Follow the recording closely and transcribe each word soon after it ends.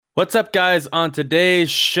What's up, guys? On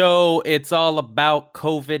today's show, it's all about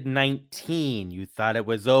COVID-19. You thought it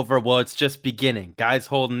was over? Well, it's just beginning. Guys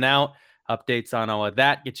holding out, updates on all of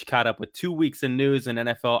that. Get you caught up with 2 weeks of news and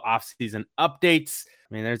NFL offseason updates.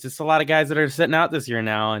 I mean, there's just a lot of guys that are sitting out this year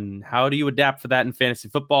now, and how do you adapt for that in fantasy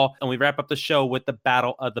football? And we wrap up the show with the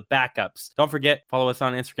battle of the backups. Don't forget, follow us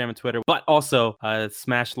on Instagram and Twitter, but also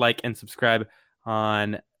smash like and subscribe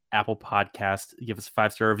on Apple Podcast. Give us a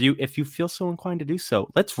 5-star review if you feel so inclined to do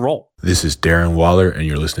so. Let's roll. This is Darren Waller, and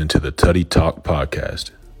you're listening to the Tutty Talk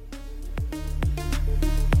Podcast.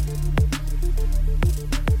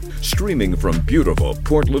 Streaming from beautiful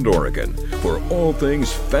Portland, Oregon, for all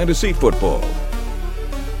things fantasy football.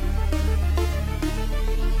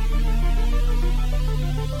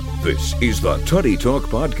 This is the Tutty Talk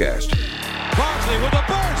Podcast. Barkley with a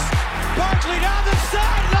burst. Barkley down the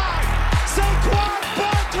sideline. Saquon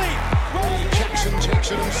Barkley. Jackson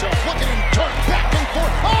takes it himself. Look at him turn back and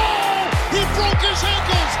forth. Oh! He broke his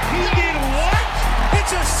ankles. He did what?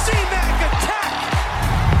 It's a C-Mac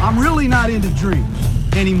attack. I'm really not into dreams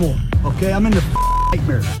anymore, okay? I'm into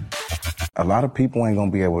nightmares. A lot of people ain't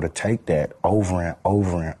gonna be able to take that over and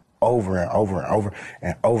over and over and over and over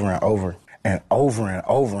and over and over and over and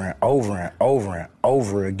over and over and over and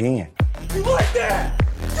over again. You like that?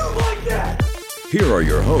 You like that? Here are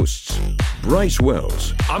your hosts, Bryce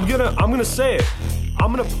Wells, I'm gonna say it.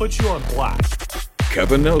 I'm gonna put you on blast.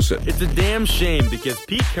 Kevin Nelson, It's a damn shame because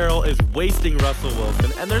Pete Carroll is wasting Russell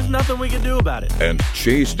Wilson, and there's nothing we can do about it. and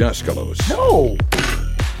Chase Daskalos. No!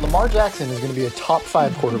 Lamar Jackson is going to be a top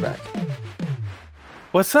 5 quarterback.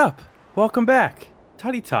 What's up? Welcome back.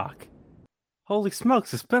 Tutty Talk. Holy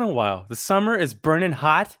smokes, it's been a while. The summer is burning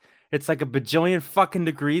hot. It's like a bajillion fucking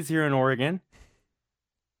degrees here in Oregon.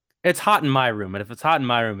 It's hot in my room, and if it's hot in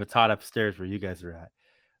my room, it's hot upstairs where you guys are at.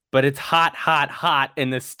 But it's hot, hot, hot in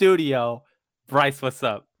the studio. Bryce, what's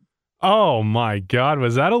up? Oh my God,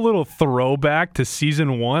 was that a little throwback to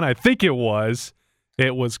season 1? I think it was.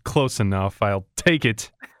 It was close enough. I'll take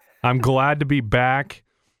it. I'm glad to be back.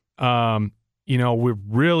 We're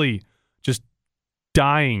really just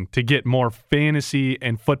dying to get more fantasy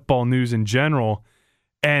and football news in general,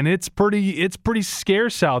 and it's pretty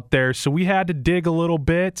scarce out there. So we had to dig a little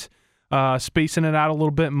bit, spacing it out a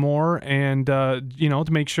little bit more, and to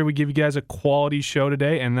make sure we give you guys a quality show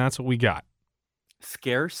today, and that's what we got.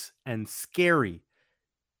 Scarce and scary.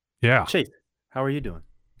 Yeah. Chase, how are you doing?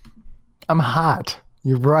 I'm hot.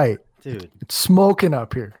 You're right. Dude. It's smoking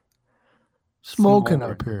up here. Smoking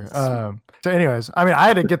Smoldering. up here. So anyways, I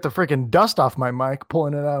had to get the freaking dust off my mic,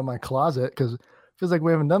 pulling it out of my closet because it feels like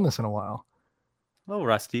we haven't done this in a while. A little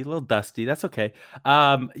rusty, a little dusty. That's okay.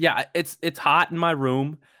 Yeah, it's hot in my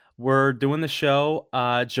room. We're doing the show.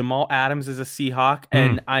 Jamal Adams is a Seahawk,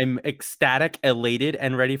 and I'm ecstatic, elated,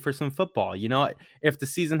 and ready for some football. You know, if the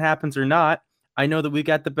season happens or not, I know that we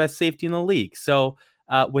got the best safety in the league. So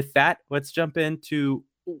with that, let's jump into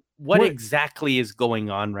what exactly is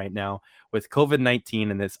going on right now with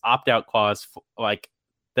COVID-19 and this opt-out clause, like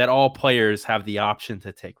that all players have the option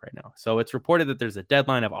to take right now. So it's reported that there's a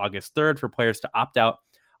deadline of August 3rd for players to opt out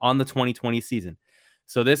on the 2020 season.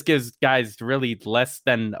 So this gives guys really less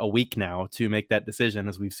than a week now to make that decision,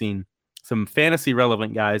 as we've seen some fantasy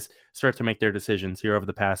relevant guys start to make their decisions here over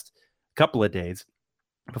the past couple of days.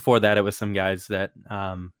 Before that, it was some guys that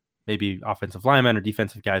maybe offensive linemen or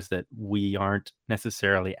defensive guys that we aren't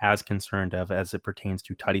necessarily as concerned of as it pertains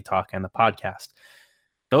to Tutty Talk and the podcast.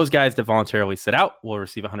 Those guys that voluntarily sit out will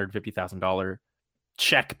receive a $150,000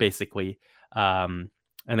 check, basically. And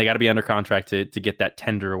they got to be under contract to get that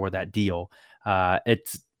tender or that deal.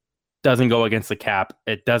 It doesn't go against the cap.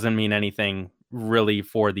 It doesn't mean anything really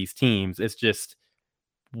for these teams. It's just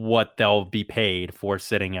what they'll be paid for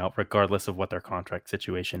sitting out, regardless of what their contract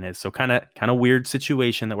situation is. So kind of weird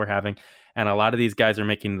situation that we're having. And a lot of these guys are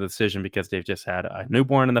making the decision because they've just had a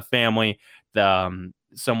newborn in the family.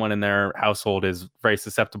 Someone in their household is very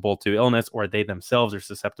susceptible to illness, or they themselves are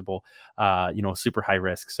susceptible, super high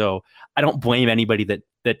risk. So I don't blame anybody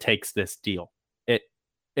that takes this deal.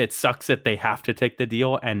 It sucks that they have to take the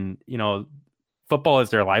deal, and football is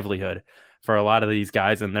their livelihood for a lot of these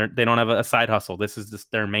guys, and they don't have a side hustle. This is just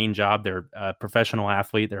their main job. They're a professional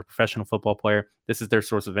athlete. They're a professional football player. This is their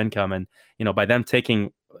source of income, and by them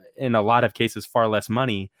taking, in a lot of cases, far less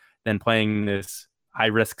money than playing this high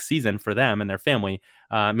risk season for them and their family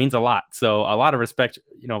means a lot. So a lot of respect,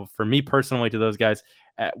 for me personally, to those guys.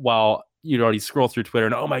 While you'd already scroll through Twitter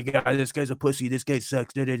and, oh my God, this guy's a pussy. This guy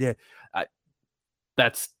sucks.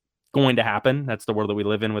 That's going to happen. That's the world that we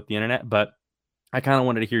live in with the internet. But I kind of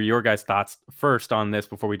wanted to hear your guys' thoughts first on this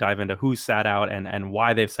before we dive into who sat out and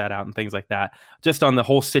why they've sat out and things like that. Just on the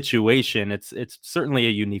whole situation, it's certainly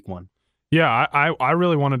a unique one. Yeah, I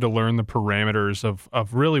really wanted to learn the parameters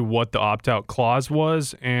of really what the opt-out clause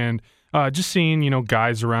was, and just seeing,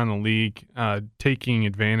 guys around the league taking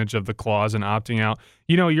advantage of the clause and opting out.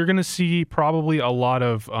 You're going to see probably a lot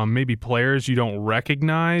of maybe players you don't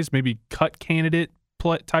recognize, maybe cut candidate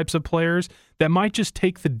types of players that might just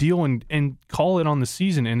take the deal and call it on the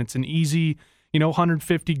season, and it's an easy,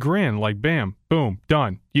 $150,000, like bam, boom,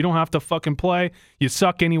 done. You don't have to fucking play. You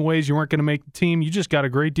suck anyways. You weren't going to make the team. You just got a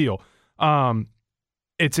great deal.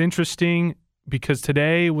 It's interesting because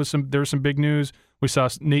today there was some big news. We saw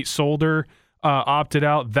Nate Solder opted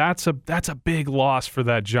out. That's a big loss for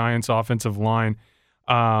that Giants offensive line.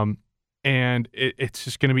 And it's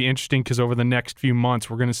just going to be interesting because over the next few months,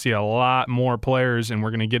 we're going to see a lot more players, and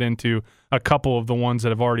we're going to get into a couple of the ones that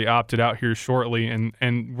have already opted out here shortly,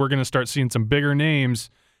 and we're going to start seeing some bigger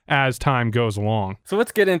names as time goes along. So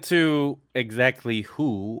let's get into exactly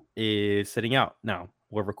who is sitting out. Now,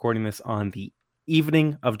 we're recording this on the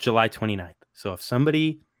evening of July 29th. So if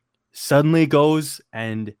somebody suddenly goes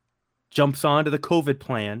and jumps onto the COVID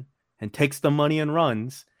plan and takes the money and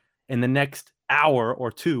runs in the next hour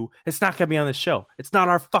or two, it's not going to be on the show. It's not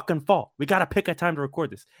our fucking fault. We got to pick a time to record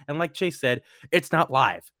this. And like Chase said, it's not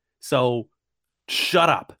live. So shut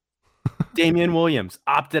up. Damian Williams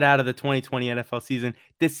opted out of the 2020 NFL season.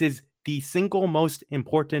 This is the single most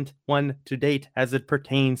important one to date as it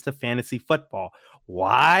pertains to fantasy football.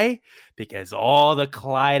 Why? Because all the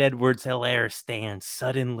Clyde Edwards-Helaire stands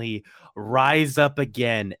suddenly rise up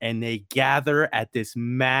again, and they gather at this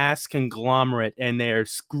mass conglomerate, and they are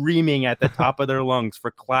screaming at the top of their lungs for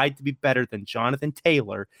Clyde to be better than Jonathan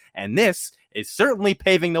Taylor, and this is certainly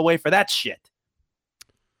paving the way for that shit.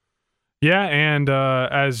 Yeah, and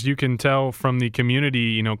as you can tell from the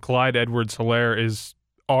community, Clyde Edwards-Helaire is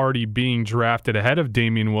already being drafted ahead of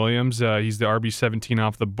Damian Williams. He's the RB17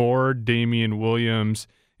 off the board. Damian Williams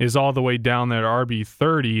is all the way down there at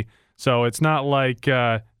RB30. So it's not like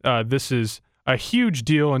this is a huge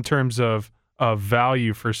deal in terms of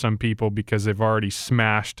value for some people because they've already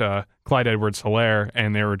smashed Clyde Edwards-Helaire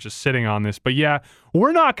and they were just sitting on this. But yeah,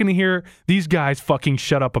 we're not going to hear these guys fucking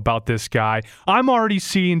shut up about this guy. I'm already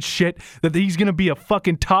seeing shit that he's going to be a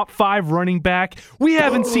fucking top 5 running back. We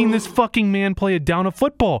haven't seen this fucking man play a down of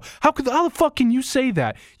football. How the fuck can you say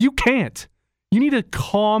that? You can't. You need to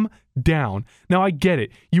calm down. Now, I get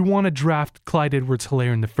it. You want to draft Clyde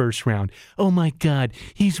Edwards-Helaire in the first round. Oh, my God.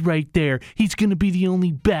 He's right there. He's going to be the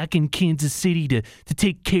only back in Kansas City to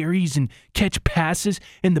take carries and catch passes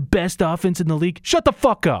and the best offense in the league. Shut the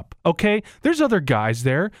fuck up, okay? There's other guys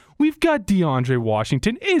there. We've got DeAndre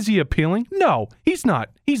Washington. Is he appealing? No, he's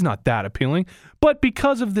not. He's not that appealing. But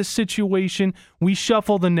because of this situation, we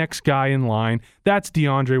shuffle the next guy in line. That's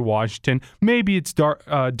DeAndre Washington. Maybe it's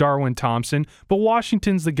Darwin Thompson, but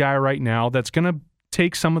Washington's the guy right now that's going to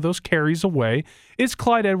take some of those carries away. Is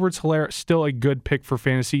Clyde Edwards-Helaire still a good pick for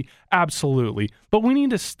fantasy? Absolutely. But we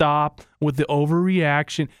need to stop with the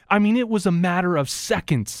overreaction. I mean, it was a matter of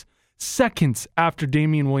seconds after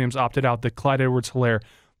Damian Williams opted out that Clyde Edwards-Helaire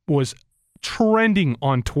was trending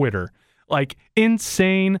on Twitter. Like,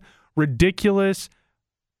 insane, ridiculous,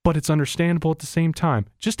 but it's understandable at the same time.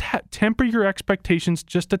 Just temper your expectations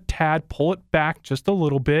just a tad, pull it back just a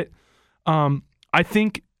little bit. I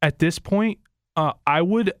think at this point, I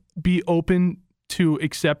would be open to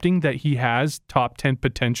accepting that he has top 10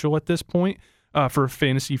 potential at this point for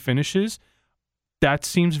fantasy finishes. That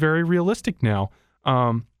seems very realistic now.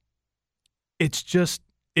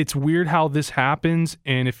 It's weird how this happens,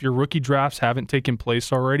 and if your rookie drafts haven't taken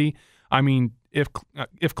place already, I mean, if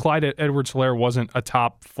Clyde Edwards-Helaire wasn't a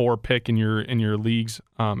top 4 pick in your leagues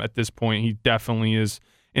at this point, he definitely is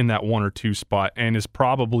in that 1 or 2 spot and is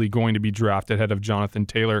probably going to be drafted ahead of Jonathan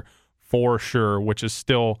Taylor for sure, which is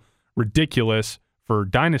still ridiculous for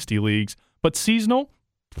dynasty leagues. But seasonal,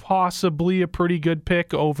 possibly a pretty good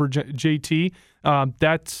pick over JT.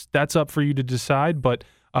 That's up for you to decide, but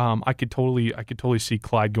I could totally see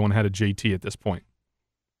Clyde going ahead of JT at this point.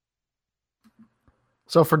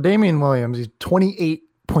 So for Damian Williams, he's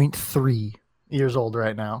 28.3 years old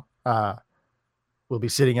right now. Will be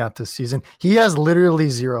sitting out this season. He has literally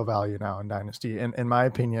zero value now in Dynasty. In my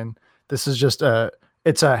opinion, this is just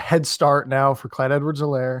it's a head start now for Clyde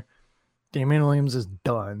Edwards-Helaire. Damian Williams is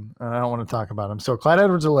done. I don't want to talk about him. So Clyde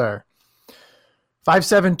Edwards-Helaire,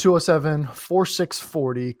 5'7", 207, 4'6",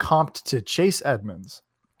 40, comped to Chase Edmonds.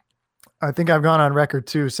 I think I've gone on record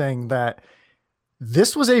too saying that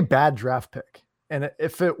this was a bad draft pick. And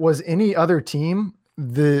if it was any other team,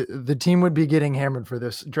 the team would be getting hammered for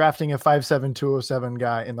this, drafting a 5'7", 207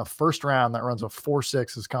 guy in the first round that runs a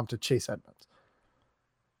 4.6 as comp to Chase Edmonds.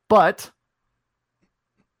 But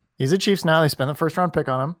he's a Chiefs now. They spent the first round pick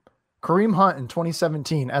on him. Kareem Hunt in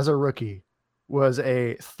 2017 as a rookie was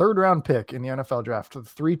a third round pick in the NFL draft,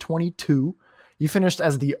 322. He finished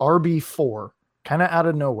as the RB4, kind of out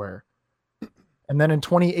of nowhere. And then in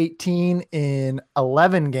 2018, in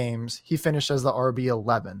 11 games, he finished as the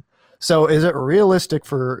RB11. So is it realistic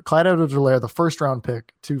for Clyde Edwards-Helaire, the first round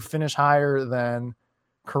pick, to finish higher than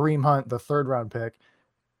Kareem Hunt, the third round pick?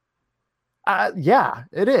 Yeah,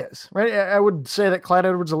 it is. Right. I would say that Clyde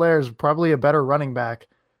Edwards-Helaire is probably a better running back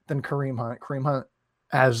than Kareem Hunt. Kareem Hunt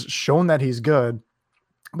has shown that he's good,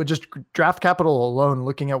 but just draft capital alone,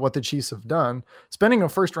 looking at what the Chiefs have done, spending a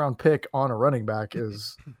first round pick on a running back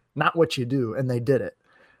is not what you do. And they did it.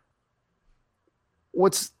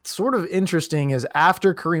 What's sort of interesting is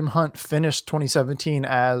after Kareem Hunt finished 2017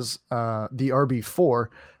 as the RB4,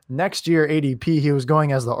 next year ADP, he was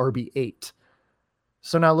going as the RB8.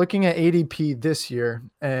 So now looking at ADP this year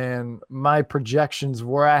and my projections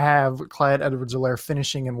where I have Clyde Edwards-Helaire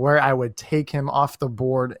finishing and where I would take him off the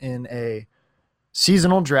board in a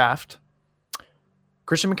seasonal draft: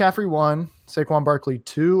 Christian McCaffrey 1, Saquon Barkley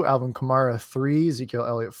 2, Alvin Kamara 3, Ezekiel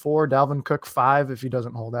Elliott 4, Dalvin Cook 5 if he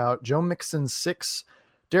doesn't hold out, Joe Mixon 6,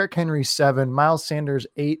 Derrick Henry 7, Miles Sanders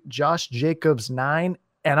 8, Josh Jacobs 9,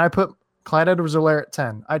 and I put Clyde Edwards-Helaire at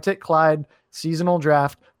 10. I take Clyde seasonal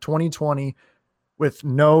draft 2020 with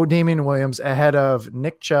no Damian Williams ahead of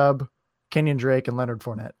Nick Chubb, Kenyon Drake, and Leonard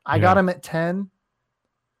Fournette. I got him at 10.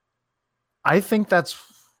 I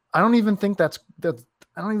don't even think that's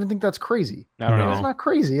crazy. No. It's not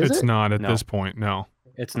crazy, is it? It's not at this point. No,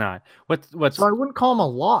 it's not. So I wouldn't call him a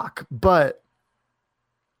lock, but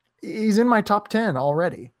he's in my top 10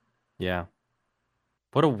 already. Yeah.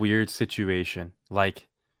 What a weird situation. Like,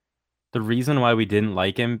 the reason why we didn't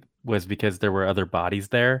like him was because there were other bodies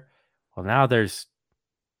there. Well, now there's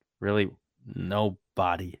really no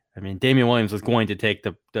body. I mean, Damian Williams was going to take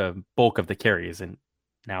the bulk of the carries, and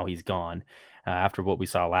now he's gone after what we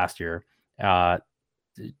saw last year.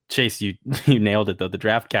 Chase, you nailed it, though. The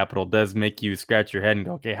draft capital does make you scratch your head and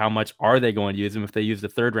go, okay, how much are they going to use him if they use the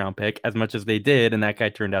third round pick as much as they did? And that guy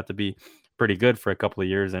turned out to be pretty good for a couple of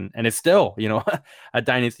years. And it's still, a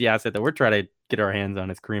dynasty asset that we're trying to get our hands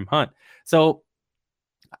on is Kareem Hunt. So,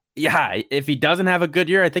 yeah, if he doesn't have a good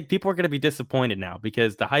year, I think people are going to be disappointed now,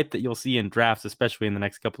 because the hype that you'll see in drafts, especially in the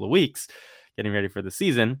next couple of weeks, getting ready for the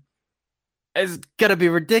season, is going to be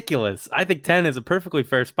ridiculous. I think 10 is a perfectly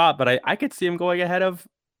fair spot, but I could see him going ahead of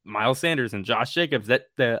Miles Sanders and Josh Jacobs. That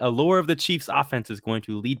the allure of the Chiefs offense is going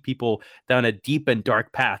to lead people down a deep and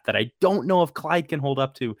dark path that I don't know if Clyde can hold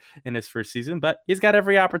up to in his first season, but he's got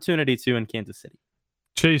every opportunity to in Kansas City.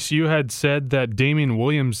 Chase, you had said that Damian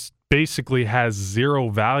Williams basically has zero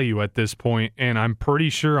value at this point, and I'm pretty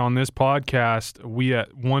sure on this podcast we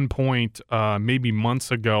at one point, maybe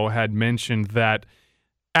months ago, had mentioned that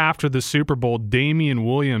after the Super Bowl, Damian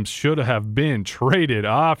Williams should have been traded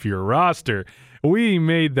off your roster. We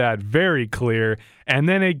made that very clear, and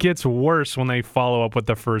then it gets worse when they follow up with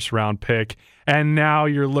the first round pick, and now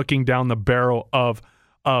you're looking down the barrel of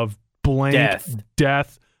blank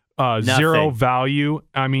death, zero value.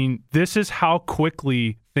 I mean, this is how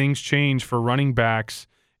quickly things change for running backs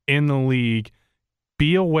in the league.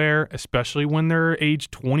 Be aware, especially when they're age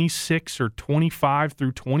 26 or 25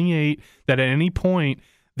 through 28, that at any point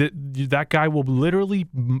that guy will literally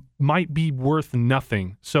might be worth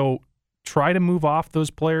nothing. So try to move off those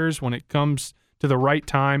players when it comes to the right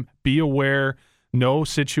time. Be aware, know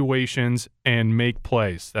situations, and make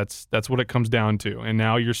plays. That's what it comes down to. And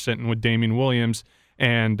now you're sitting with Damian Williams,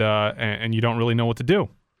 and you don't really know what to do.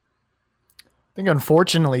 I think,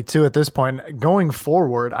 unfortunately, too, at this point, going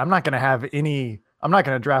forward, I'm not going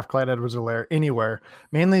to draft Clyde Edwards-Helaire anywhere,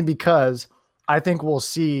 mainly because I think we'll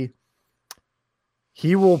see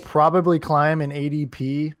he will probably climb in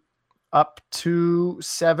ADP up to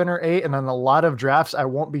 7 or 8. And on a lot of drafts, I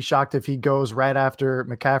won't be shocked if he goes right after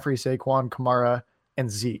McCaffrey, Saquon, Kamara, and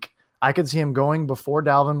Zeke. I could see him going before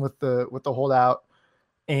Dalvin with the holdout.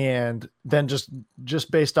 And then just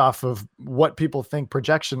based off of what people think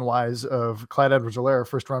projection-wise of Clyde Edwards-Helaire,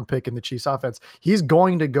 first-round pick in the Chiefs offense, he's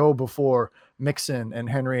going to go before Mixon and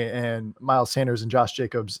Henry and Miles Sanders and Josh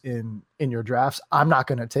Jacobs in your drafts. I'm not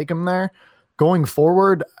going to take him there. Going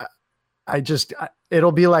forward,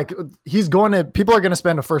 it'll be like people are going to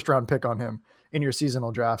spend a first-round pick on him in your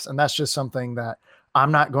seasonal drafts, and that's just something that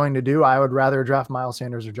I'm not going to do. I would rather draft Miles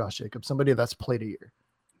Sanders or Josh Jacobs, somebody that's played a year.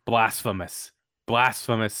 Blasphemous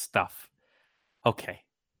stuff. Okay.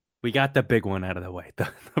 we got the big one out of the way.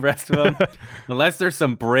 The rest of them, unless there's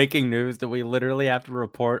some breaking news that we literally have to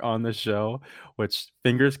report on the show, which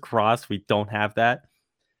fingers crossed we don't have that.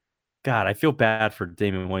 God, I feel bad for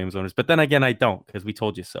Damon Williams owners, but then again, I don't because we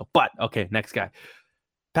told you so. But okay, next guy.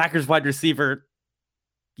 Packers wide receiver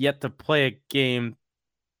yet to play a game.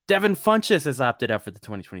 Devin Funchess has opted out for the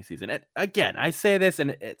 2020 season. And again, I say this,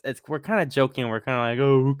 and we're kind of joking. We're kind of like,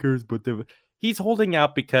 oh, who cares? But he's holding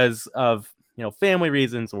out because of family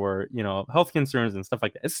reasons or health concerns and stuff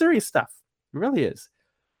like that. It's serious stuff. It really is.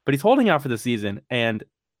 But he's holding out for the season, and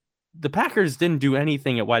the Packers didn't do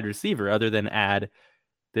anything at wide receiver other than add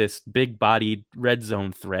this big-bodied red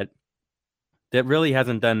zone threat that really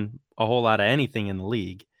hasn't done a whole lot of anything in the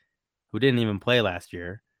league, who didn't even play last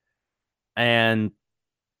year. And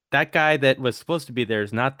that guy that was supposed to be there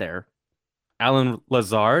is not there. Allen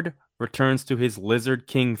Lazard returns to his Lizard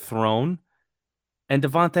King throne. And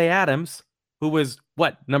Davante Adams, who was,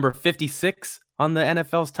 number 56 on the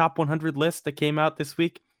NFL's top 100 list that came out this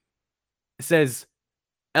week, says,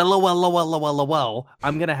 LOL,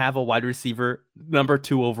 I'm going to have a wide receiver number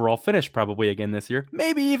 2 overall finish probably again this year.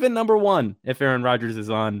 Maybe even number 1 if Aaron Rodgers is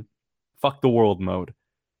on fuck the world mode.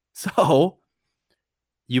 So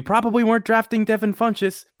you probably weren't drafting Devin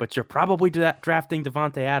Funchess, but you're probably drafting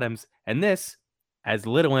Davante Adams. And this, as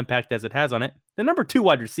little impact as it has on it, the number 2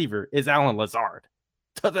 wide receiver is Allen Lazard.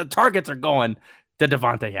 So the targets are going to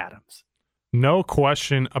Davante Adams. No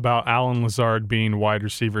question about Allen Lazard being wide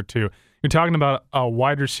receiver 2. You're talking about a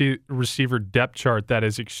wide receiver depth chart that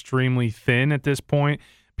is extremely thin at this point.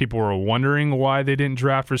 People were wondering why they didn't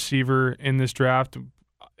draft receiver in this draft.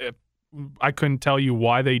 I couldn't tell you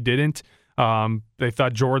why they didn't. They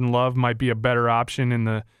thought Jordan Love might be a better option in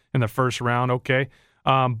the first round. Okay,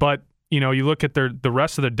 but you look at the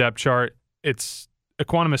rest of the depth chart. It's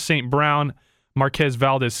Equanimus St. Brown, Marquez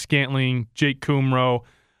Valdes-Scantling, Jake Kumro.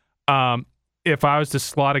 If I was to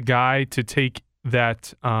slot a guy to take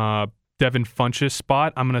that Devin Funchess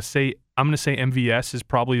spot, I'm gonna say MVS is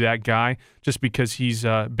probably that guy, just because he's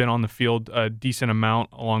been on the field a decent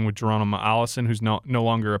amount along with Geronimo Allison, who's no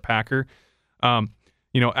longer a Packer.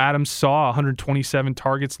 Adams saw 127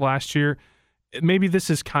 targets last year. Maybe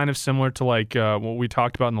this is kind of similar to like what we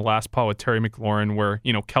talked about in the last pod with Terry McLaurin, where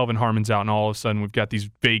Kelvin Harmon's out and all of a sudden we've got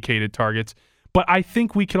these vacated targets. But I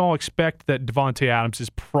think we can all expect that Davante Adams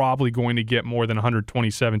is probably going to get more than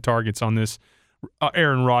 127 targets on this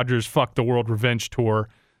Aaron Rodgers fuck the world revenge tour.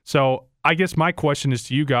 So I guess my question is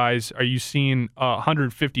to you guys: are you seeing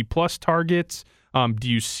 150 plus targets? Do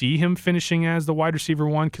you see him finishing as the wide receiver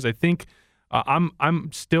 1? Because I think I'm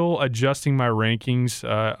still adjusting my rankings,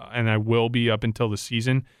 and I will be up until the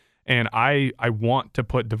season. And I want to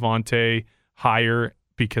put Davante higher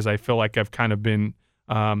because I feel like I've kind of been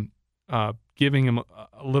giving him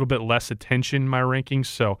a little bit less attention in my rankings.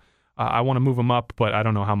 So I want to move him up, but I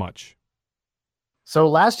don't know how much. So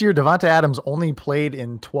last year, Davante Adams only played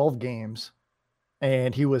in 12 games,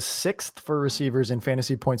 and he was 6th for receivers in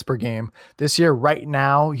fantasy points per game. This year, right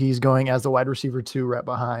now, he's going as the wide receiver 2 right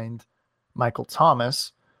behind Michael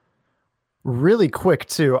Thomas. Really quick,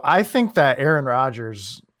 too. I think that Aaron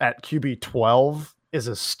Rodgers at QB 12 is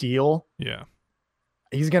a steal. Yeah.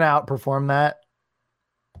 He's going to outperform that.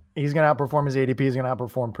 He's going to outperform his ADP. He's going to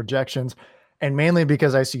outperform projections. And mainly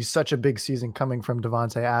because I see such a big season coming from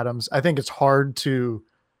Davante Adams. I think it's hard to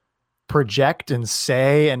project and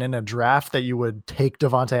say, and in a draft, that you would take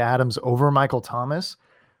Davante Adams over Michael Thomas.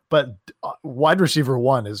 But wide receiver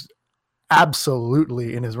 1 is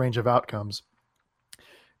absolutely in his range of outcomes.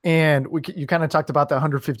 And you kind of talked about the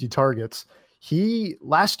 150 targets. He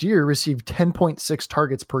last year received 10.6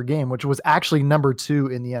 targets per game, which was actually number 2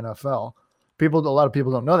 in the NFL. A lot of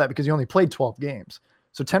people don't know that because he only played 12 games.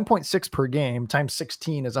 So 10.6 per game times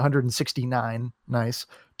 16 is 169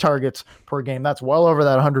 targets per game. That's well over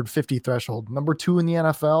that 150 threshold. Number 2 in the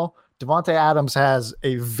NFL. Davante Adams has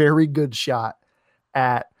a very good shot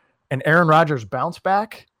at an Aaron Rodgers bounce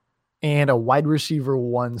back and a wide receiver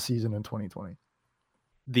 1 season in 2020.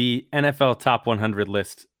 The NFL top 100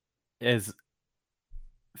 list is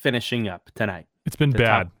finishing up tonight. It's been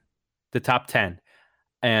bad. The top 10.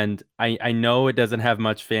 And I know it doesn't have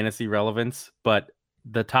much fantasy relevance, but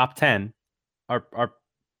the top 10 are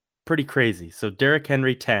pretty crazy. So Derrick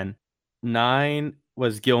Henry, 10. 9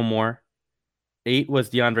 was Gilmore. 8 was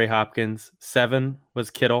DeAndre Hopkins. 7 was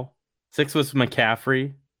Kittle. 6 was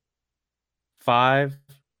McCaffrey. 5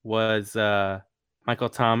 was Michael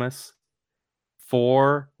Thomas.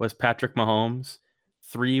 4 was Patrick Mahomes.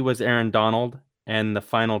 3 was Aaron Donald. And the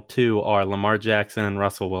final 2 are Lamar Jackson and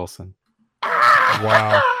Russell Wilson.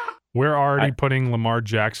 Wow. We're already putting Lamar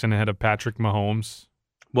Jackson ahead of Patrick Mahomes.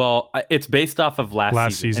 Well, it's based off of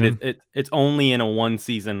last season. And it's only in a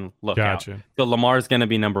one-season lookout. Gotcha. So Lamar's going to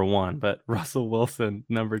be number 1, but Russell Wilson,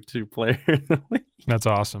 number 2 player in the league. That's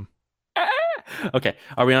awesome. Okay,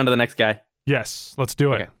 are we on to the next guy? Yes, let's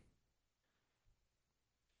do it. Okay.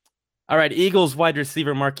 All right, Eagles wide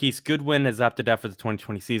receiver Marquise Goodwin has opted out for the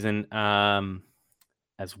 2020 season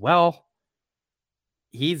as well.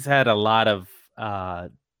 He's had a lot of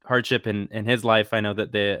hardship in his life. I know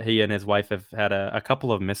that he and his wife have had a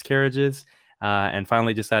couple of miscarriages and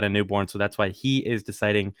finally just had a newborn. So that's why he is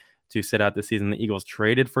deciding to sit out the season. The Eagles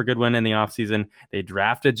traded for Goodwin in the offseason. They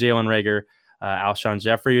drafted Jalen Reagor. Alshon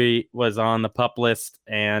Jeffrey was on the PUP list,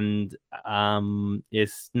 and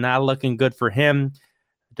it's not looking good for him.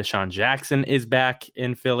 Deshaun Jackson is back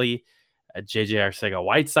in Philly. JJ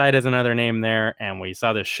Arcega-Whiteside is another name there. And we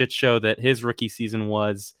saw the shit show that his rookie season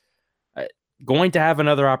was. Going to have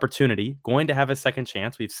another opportunity, going to have a second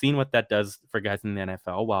chance. We've seen what that does for guys in the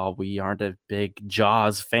NFL. While we aren't a big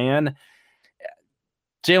Jaws fan,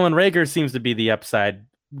 Jalen Reagor seems to be the upside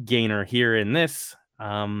gainer here in this.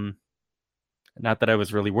 Not that I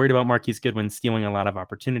was really worried about Marquise Goodwin stealing a lot of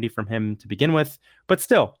opportunity from him to begin with, but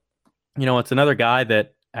still, it's another guy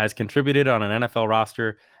that has contributed on an NFL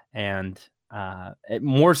roster, and it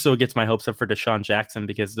more so gets my hopes up for Deshaun Jackson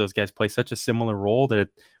because those guys play such a similar role that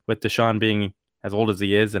with Deshaun being as old as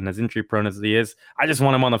he is and as injury prone as he is, I just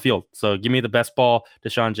want him on the field. So give me the best ball,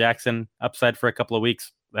 Deshaun Jackson, upside for a couple of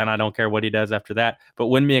weeks. Then I don't care what he does after that, but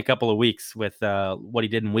win me a couple of weeks with what he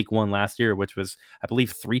did in week 1 last year, which was, I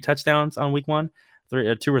believe, 3 touchdowns on week 1,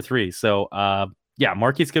 2 or 3. So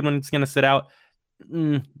Marquise Goodwin's going to sit out.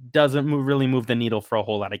 Doesn't really move the needle for a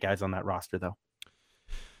whole lot of guys on that roster, though.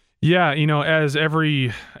 Yeah, as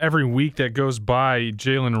every week that goes by,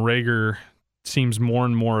 Jalen Reagor seems more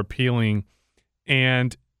and more appealing,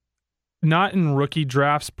 and not in rookie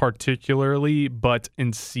drafts particularly, but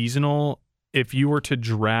in seasonal. If you were to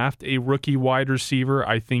draft a rookie wide receiver,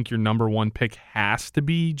 I think your number 1 pick has to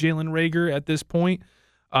be Jalen Reagor at this point.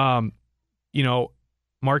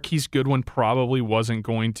 Marquise Goodwin probably wasn't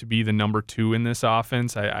going to be the number 2 in this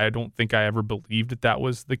offense. I don't think I ever believed that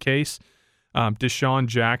was the case. Deshaun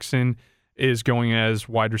Jackson is going as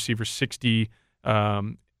wide receiver 60 based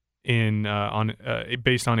on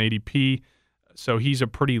ADP, so he's a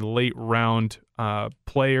pretty late round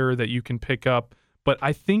player that you can pick up. But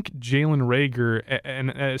I think Jalen Reagor,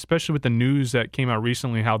 and especially with the news that came out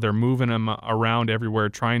recently, how they're moving him around everywhere,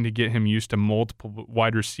 trying to get him used to multiple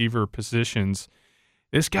wide receiver positions.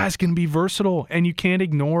 This guy's going to be versatile, and you can't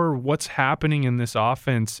ignore what's happening in this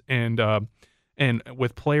offense. And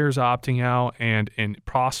with players opting out and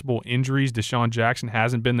possible injuries, Deshaun Jackson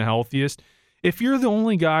hasn't been the healthiest. If you're the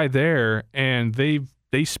only guy there and they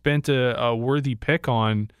spent a worthy pick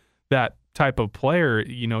on that type of player,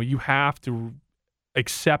 you have to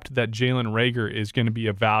accept that Jalen Reagor is going to be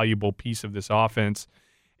a valuable piece of this offense.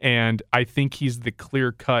 And I think he's the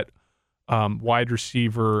clear-cut wide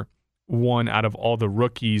receiver 1 out of all the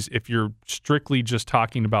rookies. If you're strictly just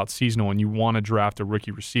talking about seasonal and you want to draft a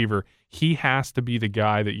rookie receiver, he has to be the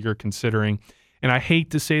guy that you're considering. And I hate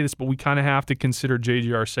to say this, but we kind of have to consider JJ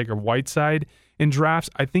Arcega-Whiteside in drafts.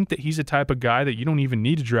 I think that he's a type of guy that you don't even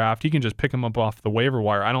need to draft. You can just pick him up off the waiver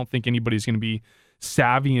wire. I don't think anybody's going to be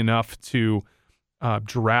savvy enough to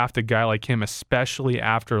draft a guy like him, especially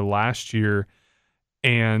after last year.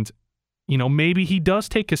 And maybe he does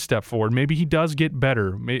take a step forward. Maybe he does get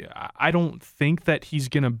better. I don't think that he's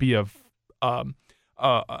going to be a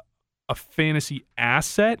fantasy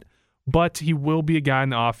asset, but he will be a guy in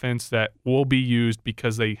the offense that will be used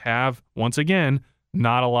because they have, once again,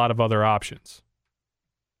 not a lot of other options.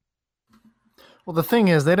 Well, the thing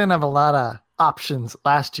is, they didn't have a lot of options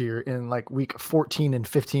last year in like week 14 and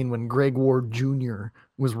 15 when Greg Ward Jr.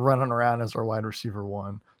 was running around as our wide receiver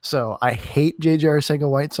 1. So I hate JJ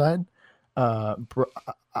Arcega-Whiteside.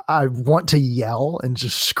 I want to yell and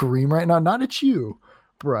just scream right now, not at you,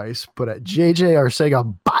 Bryce, but at JJ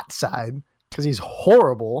Arcega-Whiteside because he's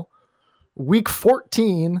horrible. Week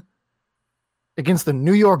 14 against the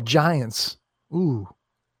New York Giants. Ooh,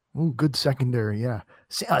 good secondary. Yeah.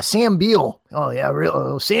 Sam Beal. Oh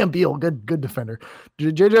yeah. Sam Beal. Good defender.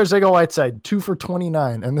 JJ Arcega-Whiteside 2 for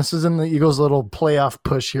 29. And this is in the Eagles' little playoff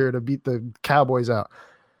push here to beat the Cowboys out.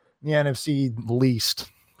 The NFC least.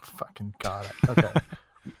 Fucking got it. Okay.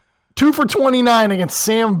 2 for 29 against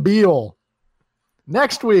Sam Beal.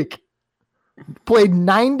 Next week, played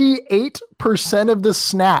 98% of the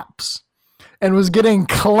snaps and was getting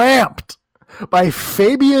clamped by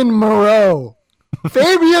Fabian Moreau.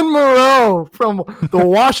 Fabian Moreau from the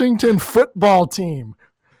Washington football team.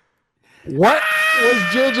 What was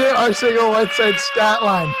JJ Arcega-Whiteside's stat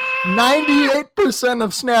line? 98%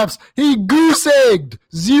 of snaps. He goose-egged.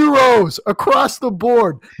 Zeros across the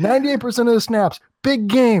board. 98% of the snaps. Big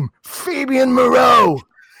game. Fabian Moreau.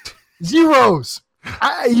 Zeros.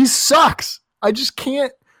 He sucks. I just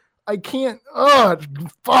can't. I can't. Oh,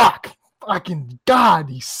 fuck. Fucking God,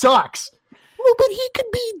 he sucks. Oh, but he could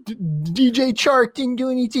be DJ Chark, didn't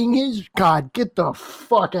do anything. God, get the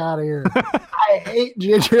fuck out of here. I hate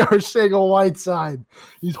JJ Arcega-Whiteside.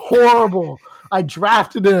 He's horrible. I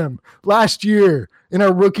drafted him last year in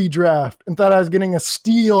a rookie draft and thought I was getting a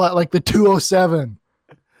steal at like the 207.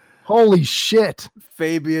 Holy shit.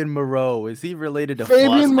 Fabian Moreau. Is he related to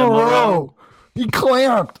Fabian Moreau? He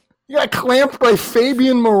clamped. He got clamped by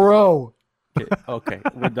Fabian Moreau. Okay,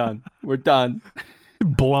 we're done. We're done.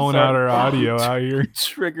 Blowing out our audio out here.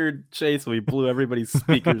 Triggered Chase. We blew everybody's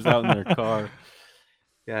speakers out in their car.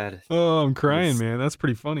 God. Oh, I'm crying, man. That's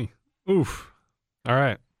pretty funny. Oof. All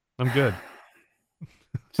right. I'm good.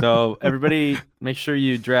 So everybody, make sure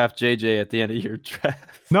you draft JJ at the end of your draft.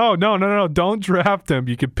 No. Don't draft him.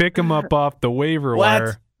 You can pick him up off the waiver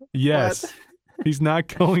wire. Yes. What? He's not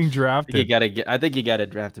going drafted. I think you gotta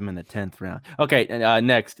draft him in the 10th round. Okay,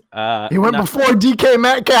 next. He went before DK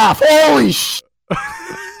Metcalf. Holy sh!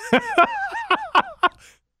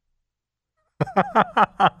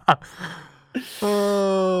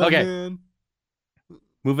 Oh, okay. Man.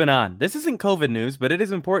 Moving on. This isn't COVID news, but it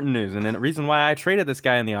is important news, and the reason why I traded this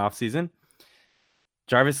guy in the offseason.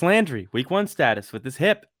 Jarvis Landry, week 1 status with his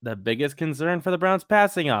hip, the biggest concern for the Browns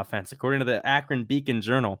passing offense, according to the Akron Beacon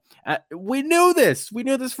Journal. We knew this. We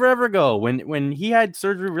knew this forever ago when he had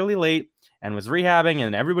surgery really late and was rehabbing,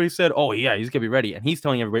 and everybody said, oh, yeah, he's going to be ready. And he's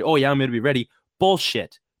telling everybody, oh, yeah, I'm going to be ready.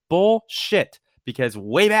 Bullshit. Because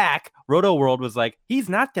way back, Roto World was like, he's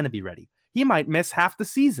not going to be ready. He might miss half the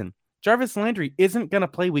season. Jarvis Landry isn't going to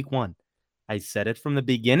play week 1. I said it from the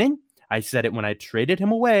beginning. I said it when I traded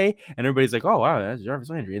him away, and everybody's like, oh, wow, that's Jarvis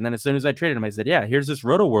Landry. And then as soon as I traded him, I said, yeah, here's this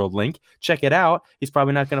Roto World link. Check it out. He's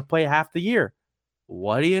probably not going to play half the year.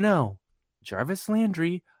 What do you know? Jarvis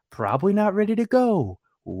Landry probably not ready to go.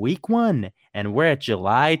 Week 1, and we're at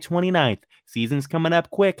July 29th. Season's coming up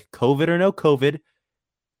quick, COVID or no COVID.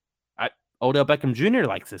 Odell Beckham Jr.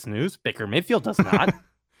 likes this news. Baker Mayfield does not.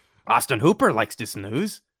 Austin Hooper likes this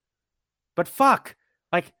news. But fuck,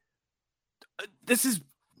 like, this is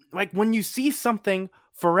like when you see something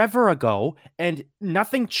forever ago and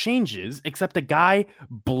nothing changes except a guy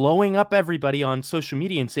blowing up everybody on social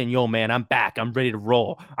media and saying, yo, man, I'm back. I'm ready to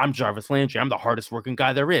roll. I'm Jarvis Landry. I'm the hardest working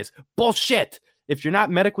guy there is. Bullshit. If you're not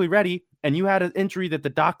medically ready and you had an injury that the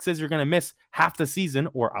doc says you're going to miss half the season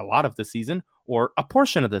or a lot of the season or a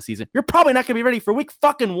portion of the season, you're probably not going to be ready for week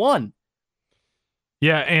fucking 1.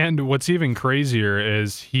 Yeah, and what's even crazier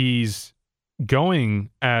is he's going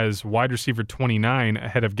as wide receiver 29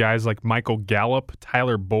 ahead of guys like Michael Gallup,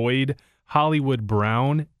 Tyler Boyd, Hollywood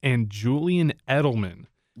Brown, and Julian Edelman.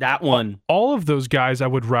 That one. All of those guys I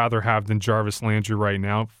would rather have than Jarvis Landry right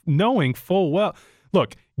now, knowing full well.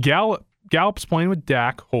 Look, Gallup's playing with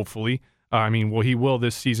Dak, hopefully. He will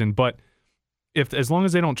this season, but as long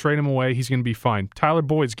as they don't trade him away, he's going to be fine. Tyler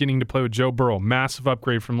Boyd's getting to play with Joe Burrow, massive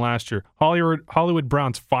upgrade from last year. Hollywood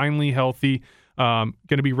Brown's finally healthy, going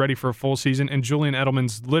to be ready for a full season, and Julian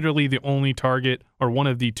Edelman's literally the only target or one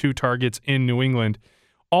of the 2 targets in New England.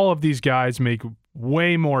 All of these guys make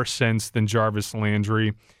way more sense than Jarvis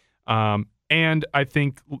Landry. And I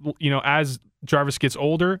think, as Jarvis gets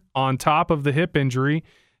older, on top of the hip injury,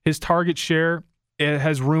 his target share, it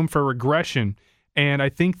has room for regression. And I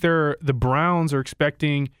think the Browns are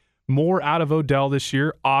expecting more out of Odell this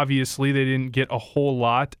year. Obviously, they didn't get a whole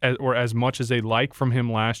lot or as much as they like from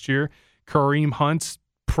him last year. Kareem Hunt's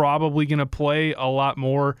probably going to play a lot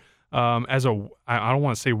more as I don't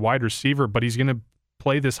want to say wide receiver, but he's going to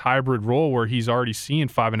play this hybrid role where he's already seeing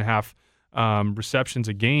 5.5 receptions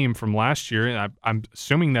a game from last year. And I'm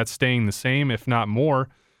assuming that's staying the same, if not more.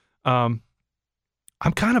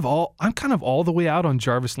 I'm kind of all the way out on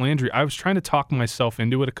Jarvis Landry. I was trying to talk myself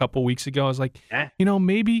into it a couple weeks ago. I was like,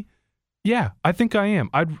 maybe, yeah, I think I am.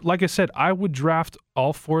 Like I said, I would draft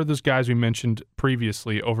all 4 of those guys we mentioned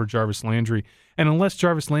previously over Jarvis Landry. And unless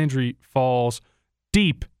Jarvis Landry falls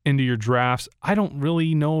deep into your drafts, I don't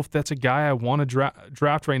really know if that's a guy I want to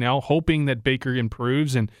draft right now, hoping that Baker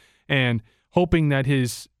improves and hoping that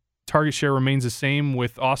his target share remains the same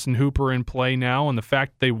with Austin Hooper in play now, and the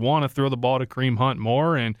fact they want to throw the ball to Kareem Hunt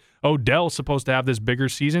more, and Odell's supposed to have this bigger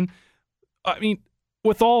season. I mean,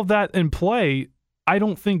 with all of that in play, I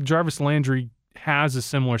don't think Jarvis Landry has a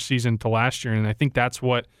similar season to last year, and I think that's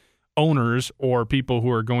what owners or people who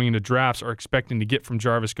are going into drafts are expecting to get from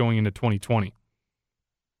Jarvis going into 2020.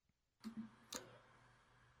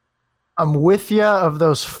 I'm with you of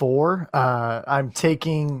those four. I'm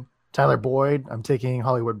taking Tyler Boyd. I'm taking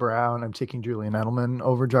Hollywood Brown. I'm taking Julian Edelman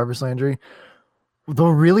over Jarvis Landry. The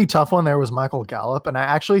really tough one there was Michael Gallup, and I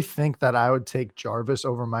actually think that I would take Jarvis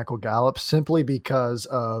over Michael Gallup simply because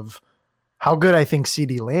of how good I think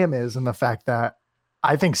CeeDee Lamb is, and the fact that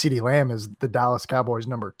I think CeeDee Lamb is the Dallas Cowboys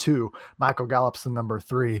number 2, Michael Gallup's the number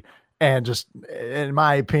 3, and just in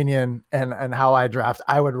my opinion and how I draft,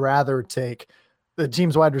 I would rather take the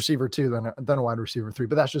team's wide receiver 2 than a wide receiver 3,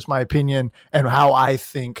 but that's just my opinion and how I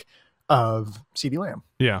think of CeeDee Lamb.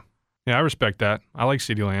 Yeah, I respect that. I like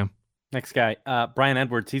CeeDee Lamb. Next guy, Bryan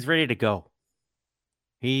Edwards. He's ready to go.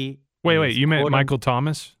 Wait. You meant Michael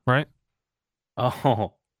Thomas, right?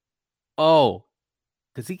 Oh.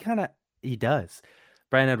 Does he kind of? He does.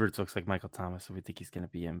 Bryan Edwards looks like Michael Thomas, so we think he's going to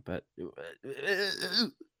be in, but you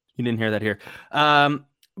didn't hear that here.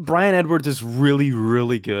 Bryan Edwards is really,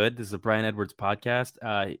 really good. This is a Bryan Edwards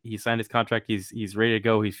podcast. He signed his contract. He's ready to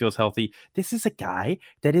go. He feels healthy. This is a guy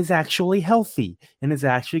that is actually healthy and is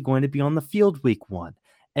actually going to be on the field week 1.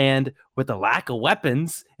 And with the lack of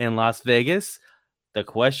weapons in Las Vegas, the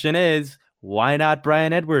question is, why not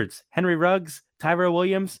Bryan Edwards? Henry Ruggs, Tyrell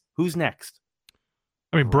Williams, who's next?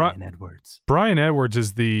 I mean, Bryan Edwards. Bryan Edwards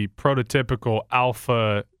is the prototypical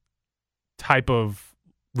alpha type of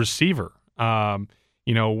receiver.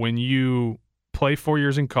 When you play 4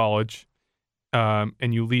 years in college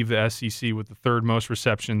and you leave the SEC with the 3rd most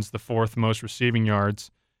receptions, the 4th most receiving yards,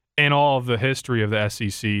 and all of the history of the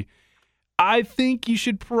SEC, I think you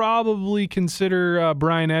should probably consider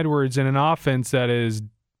Bryan Edwards in an offense that is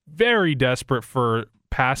very desperate for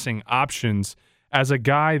passing options as a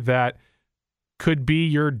guy that could be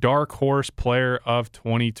your dark horse player of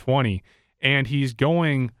 2020. And he's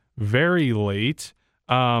going very late,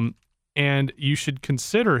 and you should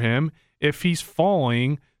consider him if he's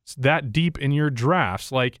falling that deep in your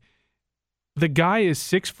drafts. Like, the guy is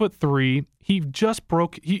 6'3". He just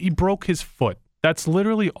broke his foot. That's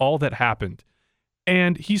literally all that happened.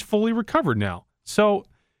 And he's fully recovered now. So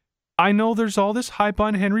I know there's all this hype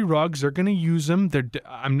on Henry Ruggs. They're going to use him.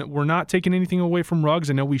 We're not taking anything away from Ruggs.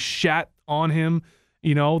 I know we shat on him,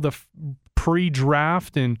 the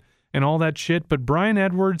pre-draft and all that shit. But Bryan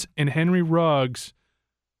Edwards and Henry Ruggs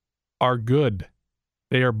are good.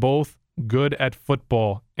 They are both good at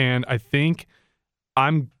football. And I think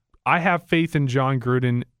I have faith in John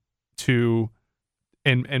Gruden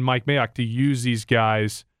and Mike Mayock to use these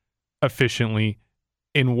guys efficiently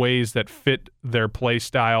in ways that fit their play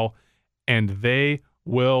style, and they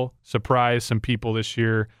will surprise some people this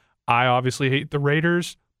year. I obviously hate the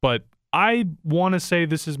Raiders, but I want to say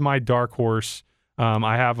this is my dark horse.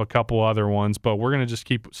 I have a couple other ones, but we're going to just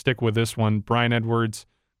stick with this one. Bryan Edwards,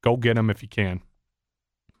 go get him if you can.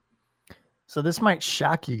 So this might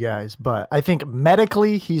shock you guys, but I think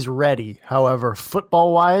medically he's ready. However,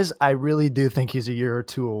 football-wise, I really do think he's a year or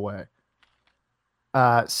 2 away.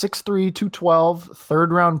 6'3", 212,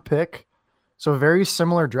 3rd-round pick. So very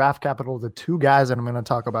similar draft capital to 2 guys that I'm going to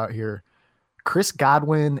talk about here, Chris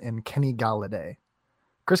Godwin and Kenny Golladay.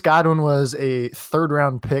 Chris Godwin was a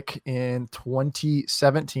 3rd-round pick in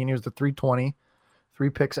 2017. He was the 320, 3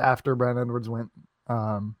 picks after Bryan Edwards went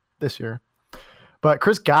this year. But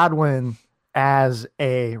Chris Godwin, as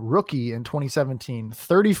a rookie in 2017,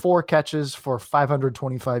 34 catches for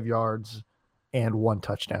 525 yards and 1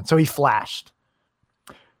 touchdown. So he flashed.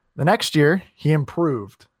 The next year, he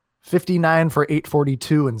improved. 59 for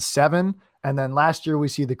 842 and 7. And then last year, we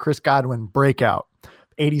see the Chris Godwin breakout.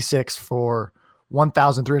 86 for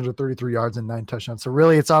 1,333 yards and 9 touchdowns. So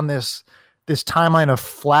really, it's on this timeline of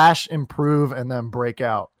flash, improve, and then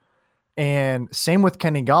breakout. And same with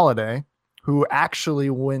Kenny Golladay, who actually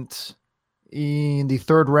went in the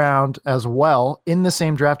 3rd round as well in the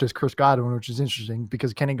same draft as Chris Godwin, which is interesting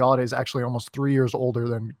because Kenny Golladay is actually almost 3 years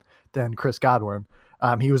older than Chris Godwin.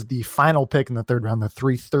 He was the final pick in the 3rd round, the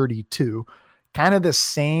 332. Kind of the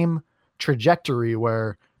same trajectory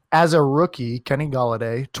where as a rookie, Kenny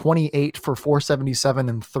Golladay, 28 for 477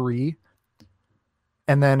 and 3.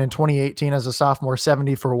 And then in 2018 as a sophomore,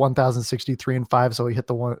 70 for 1,063 and 5. So he hit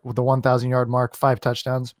the 1,000 yard mark, 5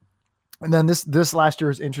 touchdowns. And then this last year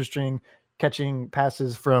is interesting, catching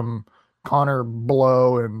passes from Connor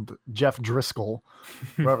Blow and Jeff Driscoll,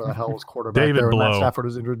 whoever the hell was quarterback David there when Blow. Matt Stafford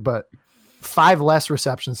was injured, but 5 less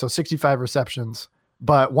receptions, so 65 receptions,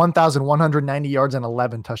 but 1,190 yards and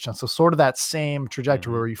 11 touchdowns. So sort of that same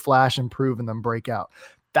trajectory where you flash, improve, and then break out.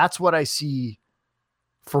 That's what I see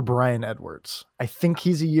for Bryan Edwards. I think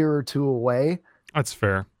he's a year or 2 away. That's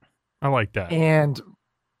fair. I like that. And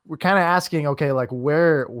we're kind of asking, okay, like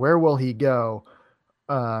where will he go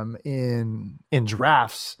in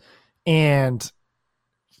drafts? And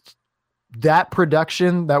that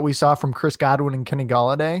production that we saw from Chris Godwin and Kenny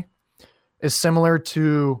Golladay is similar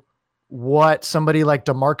to what somebody like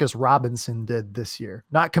DeMarcus Robinson did this year.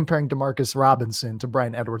 Not comparing DeMarcus Robinson to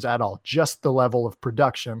Bryan Edwards at all, just the level of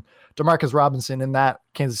production. DeMarcus Robinson in that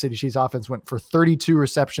Kansas City Chiefs offense went for 32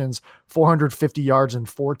 receptions, 450 yards, and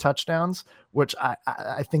 4 touchdowns, which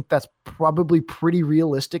I think that's probably pretty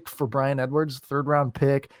realistic for Bryan Edwards, 3rd-round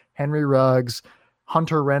pick, Henry Ruggs,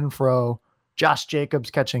 Hunter Renfrow, Josh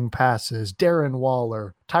Jacobs catching passes, Darren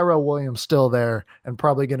Waller, Tyrell Williams still there and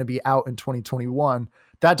probably going to be out in 2021.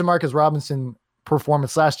 That DeMarcus Robinson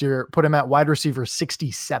performance last year put him at wide receiver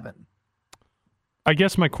 67. I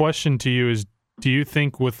guess my question to you is, do you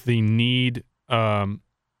think with the need to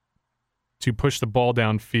push the ball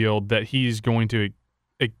downfield that he's going to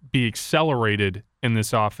be accelerated in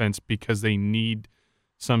this offense because they need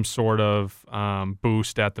some sort of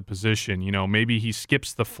boost at the position? You know, maybe he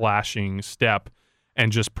skips the flashing step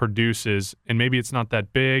and just produces, and maybe it's not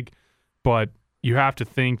that big, but you have to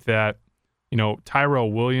think that, you know,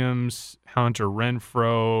 Tyrell Williams, Hunter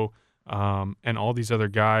Renfrow, and all these other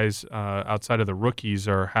guys outside of the rookies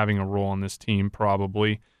are having a role on this team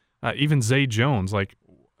probably. Even Zay Jones. Like,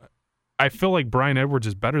 I feel like Bryan Edwards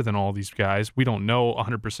is better than all these guys. We don't know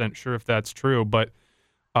 100% sure if that's true, but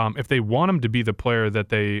if they want him to be the player that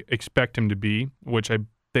they expect him to be, which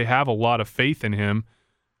they have a lot of faith in him,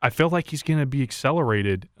 I feel like he's going to be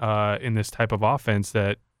accelerated in this type of offense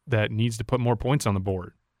that needs to put more points on the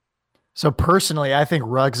board. So personally, I think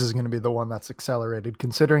Ruggs is going to be the one that's accelerated,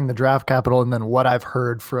 considering the draft capital and then what I've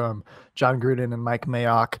heard from John Gruden and Mike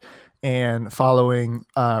Mayock and following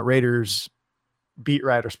Raiders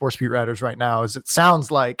sports beat writers right now. Is it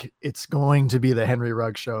sounds like it's going to be the Henry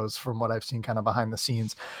Ruggs shows from what I've seen kind of behind the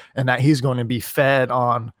scenes, and that he's going to be fed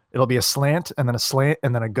on. It'll be a slant and then a slant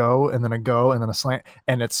and then a go and then a go and then a slant,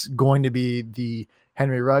 and it's going to be the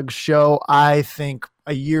Henry Ruggs show. I think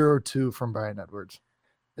a year or two from Bryan Edwards.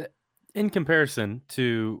 In comparison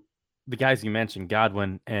to the guys you mentioned,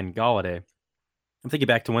 Godwin and Golladay, I'm thinking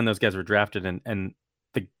back to when those guys were drafted and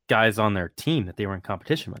the guys on their team that they were in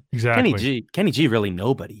competition with. Exactly. Kenny G, really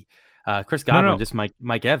nobody. Chris Godwin, just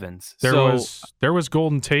Mike Evans. There was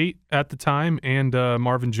Golden Tate at the time and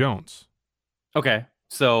Marvin Jones. Okay,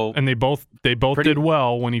 so and they both did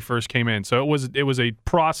well when he first came in. So it was a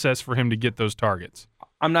process for him to get those targets.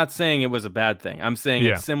 I'm not saying it was a bad thing. I'm saying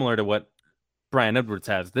it's similar to what Bryan Edwards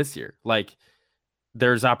has this year. Like,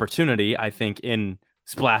 there's opportunity, I think, in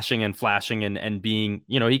splashing and flashing and being,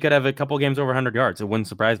 you know, he could have a couple games over 100 yards. It wouldn't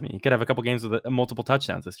surprise me. He could have a couple games with multiple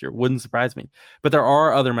touchdowns this year. Wouldn't surprise me. But there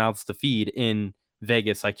are other mouths to feed in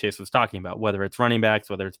Vegas, like Chase was talking about, whether it's running backs,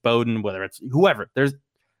 whether it's Bowden, whether it's whoever.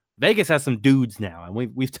 Vegas has some dudes now,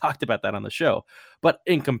 and we've talked about that on the show. But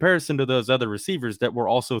in comparison to those other receivers that were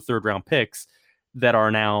also 3rd-round picks that are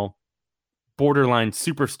now borderline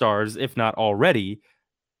superstars, if not already,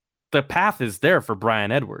 the path is there for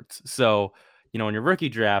Bryan Edwards. So, you know, in your rookie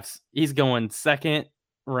drafts, he's going 2nd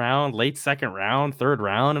round, late 2nd round, 3rd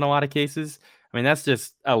round in a lot of cases. I mean, that's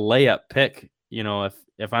just a layup pick, you know,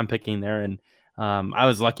 if I'm picking there. And I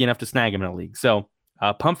was lucky enough to snag him in a league. So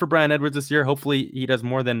pumped for Bryan Edwards this year. Hopefully he does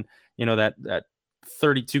more than, you know, that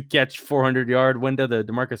 32 catch, 400 yard window, the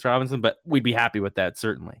DeMarcus Robinson, but we'd be happy with that,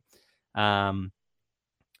 certainly.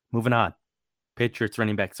 Moving on. Patriots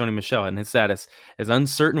running back Sony Michel and his status is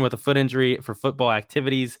uncertain with a foot injury for football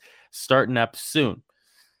activities starting up soon.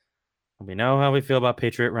 We know how we feel about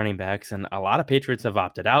Patriot running backs, and a lot of Patriots have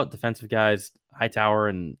opted out. Defensive guys, Hightower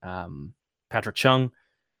and Patrick Chung.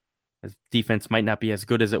 His defense might not be as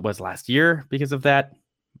good as it was last year because of that.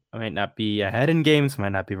 Might not be ahead in games, might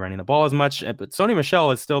not be running the ball as much, but Sony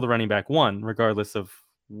Michel is still the running back 1, regardless of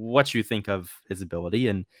what you think of his ability.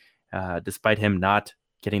 And despite him not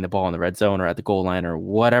getting the ball in the red zone or at the goal line or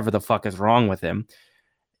whatever the fuck is wrong with him,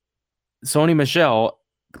 Sony Michel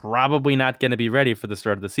probably not going to be ready for the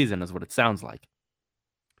start of the season is what it sounds like.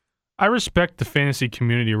 I respect the fantasy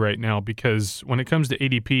community right now because when it comes to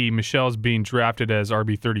ADP, Michel's being drafted as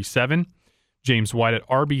RB37, James White at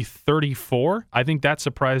RB34. I think that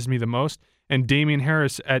surprised me the most. And Damian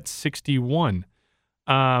Harris at 61.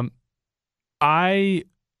 The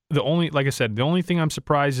only thing I'm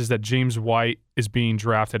surprised is that James White is being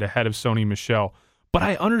drafted ahead of Sony Michel. But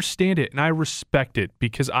I understand it and I respect it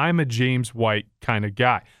because I'm a James White kind of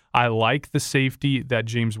guy. I like the safety that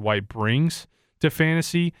James White brings to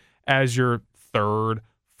fantasy as your 3rd,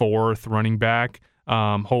 4th running back.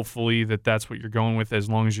 Hopefully that's what you're going with as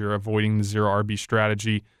long as you're avoiding the 0 RB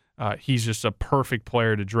strategy. He's just a perfect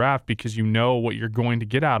player to draft because you know what you're going to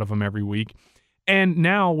get out of him every week. And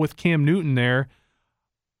now with Cam Newton there,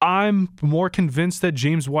 I'm more convinced that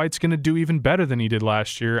James White's going to do even better than he did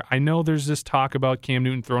last year. I know there's this talk about Cam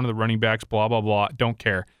Newton throwing to the running backs, blah, blah, blah. Don't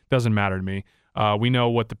care. Doesn't matter to me. We know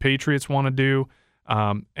what the Patriots want to do,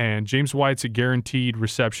 and James White's a guaranteed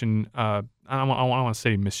reception. I don't want to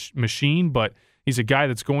say machine, but he's a guy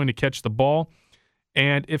that's going to catch the ball.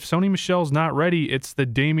 And if Sony Michel's not ready, it's the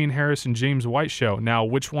Damian Harris and James White show. Now,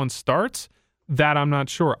 which one starts? That I'm not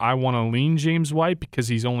sure. I want to lean James White because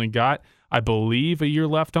he's only got, I believe, a year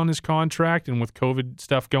left on his contract. And with COVID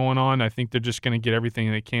stuff going on, I think they're just going to get everything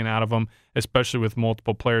they can out of him, especially with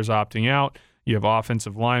multiple players opting out. You have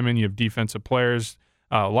offensive linemen, you have defensive players,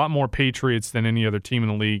 a lot more Patriots than any other team in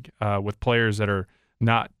the league with players that are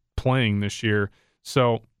not playing this year.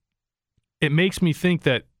 So it makes me think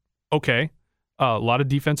that, okay, a lot of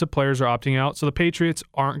defensive players are opting out, so the Patriots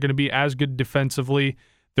aren't going to be as good defensively.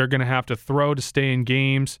 They're going to have to throw to stay in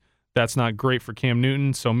games. That's not great for Cam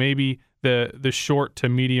Newton, so maybe the short to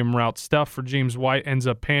medium route stuff for James White ends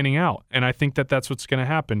up panning out, and I think that that's what's going to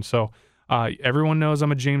happen. So everyone knows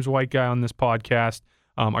I'm a James White guy on this podcast.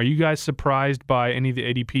 Are you guys surprised by any of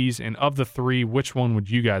the ADPs? And of the three, which one would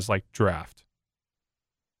you guys like to draft?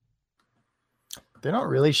 They don't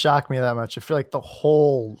really shock me that much. I feel like the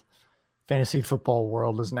whole fantasy football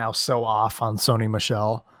world is now so off on Sony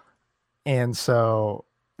Michel. And so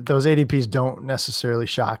those ADPs don't necessarily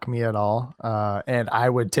shock me at all. And I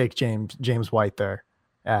would take James White there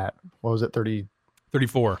at, what was it,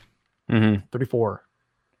 34. 34.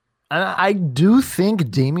 And I do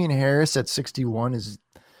think Damian Harris at 61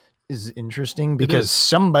 is interesting because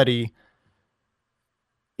somebody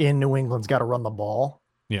in New England's got to run the ball.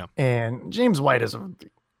 Yeah. And James White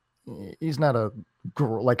he's not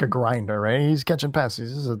like a grinder, right? He's catching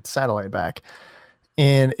passes. He's a satellite back.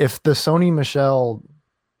 And if the Sony Michel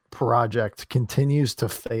project continues to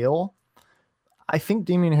fail, I think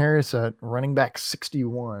Damian Harris at running back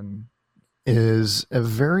 61 is a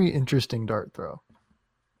very interesting dart throw.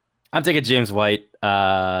 I'm taking James White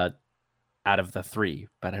out of the three,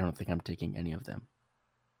 but I don't think I'm taking any of them.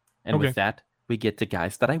 And with that, we get to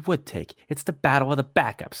guys that I would take. It's the battle of the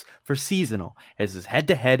backups for seasonal. This is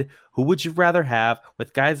head-to-head. Who would you rather have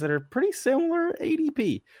with guys that are pretty similar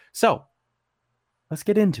ADP? So let's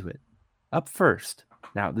get into it. Up first.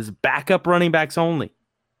 Now, this is backup running backs only.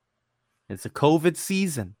 It's a COVID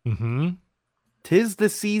season. Mm-hmm. 'Tis the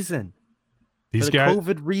season. These for the guys,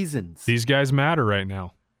 COVID reasons. These guys matter right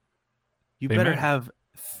now. You better have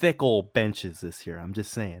fickle benches this year. I'm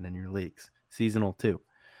just saying, in your leagues. Seasonal too.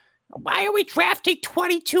 Why are we drafting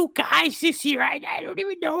 22 guys this year? I don't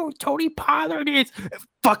even know who Tony Pollard is.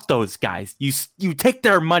 Fuck those guys. You take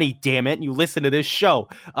their money, damn it, and you listen to this show.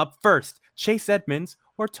 Up first, Chase Edmonds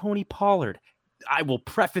or Tony Pollard. I will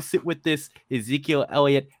preface it with this. Ezekiel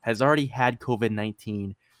Elliott has already had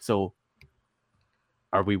COVID-19. So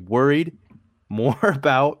are we worried more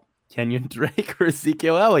about Kenyon Drake or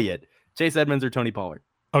Ezekiel Elliott? Chase Edmonds or Tony Pollard?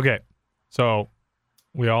 Okay. So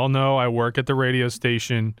we all know I work at the radio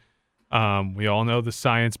station. We all know the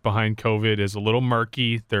science behind COVID is a little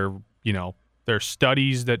murky. There's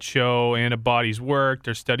studies that show antibodies work.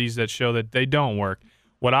 There's studies that show that they don't work.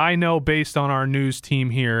 What I know based on our news team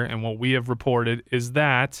here and what we have reported is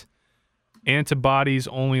that antibodies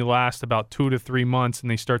only last about 2 to 3 months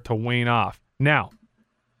and they start to wane off. Now,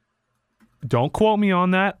 don't quote me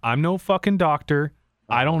on that. I'm no fucking doctor.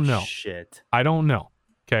 I don't know. Shit. I don't know.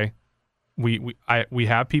 Okay. We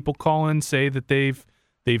have people call in, say that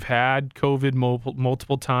they've had COVID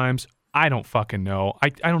multiple times. I don't fucking know. I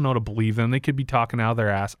don't know to believe them. They could be talking out of their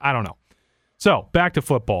ass. I don't know. So back to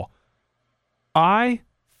football. I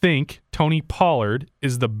think Tony Pollard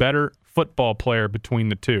is the better football player between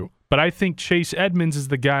the two. But I think Chase Edmonds is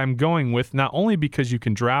the guy I'm going with, not only because you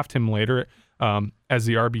can draft him later as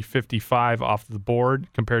the RB 55 off the board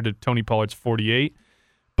compared to Tony Pollard's 48,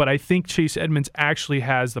 but I think Chase Edmonds actually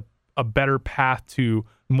has a better path to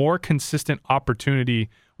more consistent opportunity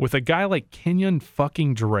with a guy like Kenyon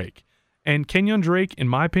fucking Drake. And Kenyon Drake, in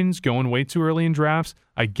my opinion, is going way too early in drafts.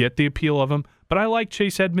 I get the appeal of him, but I like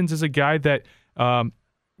Chase Edmonds as a guy that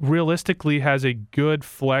realistically has a good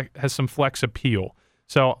has some flex appeal.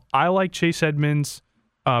 So I like Chase Edmonds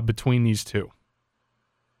between these two.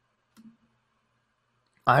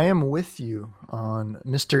 I am with you on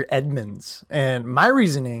Mr. Edmonds, and my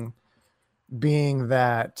reasoning being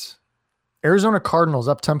that Arizona Cardinals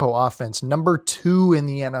up-tempo offense, number 2 in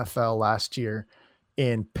the NFL last year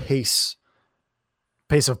in pace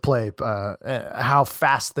of play, how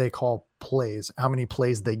fast they call plays, how many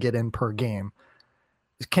plays they get in per game.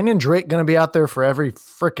 Is Kenyon Drake going to be out there for every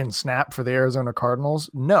freaking snap for the Arizona Cardinals?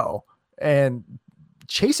 No. And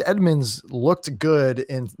Chase Edmonds looked good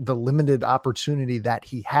in the limited opportunity that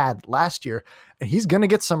he had last year, and he's going to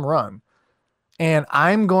get some run. And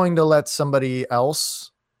I'm going to let somebody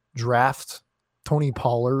else draft Tony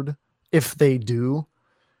Pollard if they do,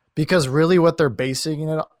 because really what they're basing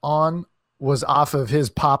it on was off of his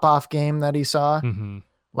pop-off game that he saw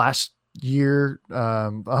last year,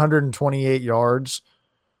 128 yards,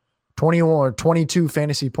 21 or 22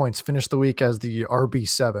 fantasy points, finished the week as the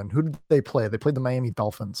RB7. Who did they play? They played the Miami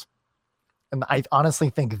Dolphins. And I honestly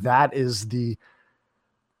think that is the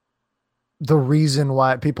reason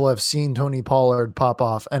why people have seen Tony Pollard pop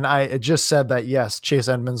off. And I just said that, yes, Chase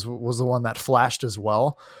Edmonds was the one that flashed as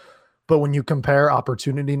well. But when you compare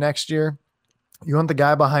opportunity next year, you want the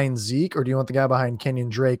guy behind Zeke, or do you want the guy behind Kenyon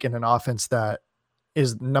Drake in an offense that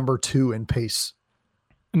is number 2 in pace?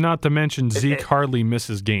 Not to mention Zeke hardly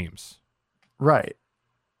misses games. Right.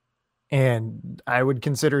 And I would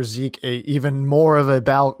consider Zeke even more of a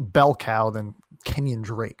bell cow than Kenyon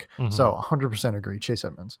Drake. So 100% agree. Chase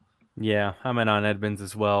Edmonds. Yeah, I'm in on Edmonds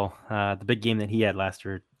as well. The big game that he had last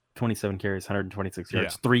year, 27 carries, 126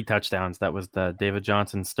 yards, 3 touchdowns. That was the David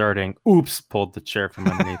Johnson starting. Oops, pulled the chair from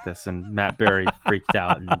underneath us, and Matt Berry freaked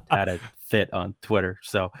out and had a fit on Twitter.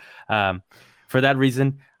 So for that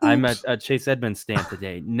reason, I'm a Chase Edmonds stand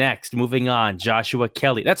today. Next, moving on, Joshua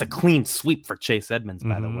Kelly. That's a clean sweep for Chase Edmonds,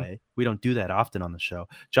 by the way. We don't do that often on the show.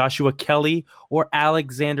 Joshua Kelly or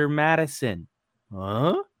Alexander Mattison?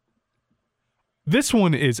 Huh? This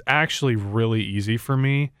one is actually really easy for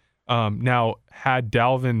me. Now, had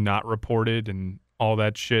Dalvin not reported and all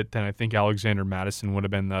that shit, then I think Alexander Mattison would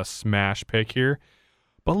have been the smash pick here.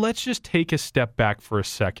 But let's just take a step back for a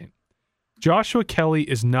second. Joshua Kelly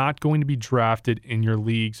is not going to be drafted in your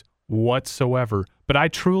leagues whatsoever, but I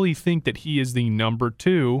truly think that he is the number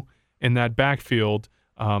 2 in that backfield,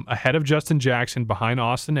 ahead of Justin Jackson, behind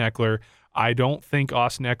Austin Eckler. I don't think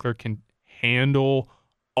Austin Eckler can handle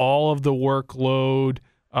all of the workload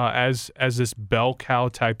as this bell cow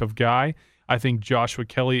type of guy. I think Joshua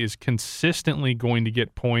Kelly is consistently going to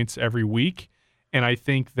get points every week, and I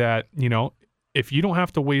think that, if you don't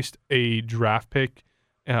have to waste a draft pick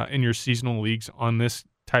in your seasonal leagues on this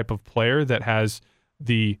type of player that has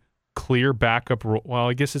the clear backup role, well,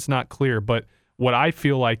 I guess it's not clear, but what I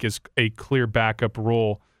feel like is a clear backup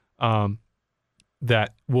role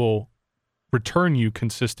that will return you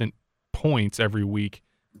consistent points every week,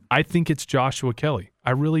 I think it's Joshua Kelly.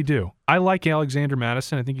 I really do. I like Alexander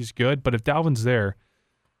Mattison. I think he's good, but if Dalvin's there,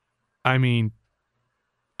 I mean,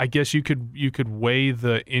 I guess you could weigh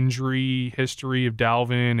the injury history of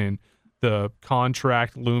Dalvin and the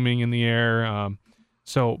contract looming in the air.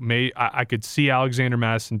 So I could see Alexander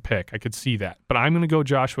Mattison pick. I could see that. But I'm going to go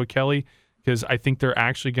Joshua Kelly because I think they're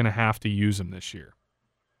actually going to have to use him this year.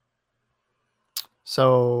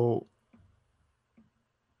 So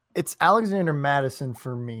it's Alexander Mattison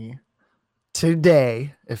for me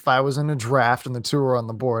today. If I was in a draft and the 2 were on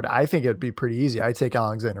the board, I think it'd be pretty easy. I take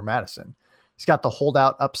Alexander Mattison. He's got the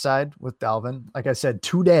holdout upside with Dalvin. Like I said,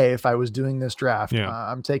 today, if I was doing this draft,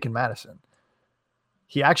 I'm taking Mattison.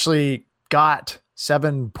 He actually got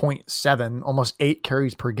 7.7, almost 8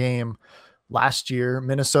 carries per game last year.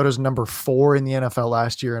 Minnesota's number 4 in the NFL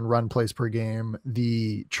last year in run plays per game.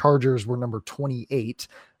 The Chargers were number 28.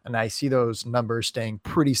 And I see those numbers staying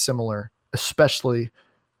pretty similar, especially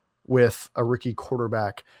with a rookie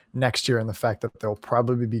quarterback next year and the fact that they'll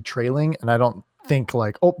probably be trailing. And I don't think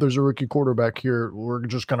like, oh, there's a rookie quarterback here, we're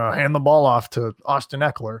just going to hand the ball off to Austin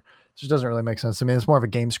Eckler. It just doesn't really make sense to me. It's more of a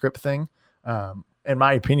game script thing. In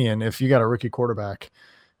my opinion, if you got a rookie quarterback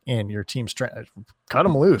and your team's cut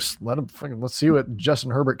him loose, let's see what Justin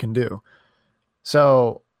Herbert can do.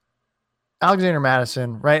 So Alexander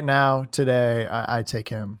Mattison right now, today, I take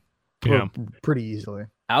him pretty easily.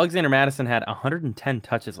 Alexander Mattison had 110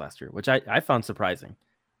 touches last year, which I found surprising.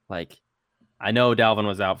 Like, I know Dalvin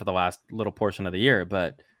was out for the last little portion of the year,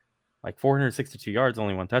 but like 462 yards,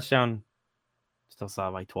 only 1 touchdown, still saw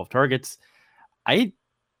like 12 targets. I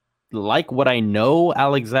like what I know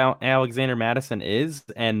Alexander Mattison is,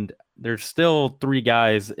 and there's still 3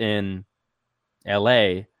 guys in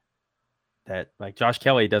LA that, like, Josh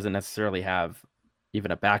Kelly doesn't necessarily have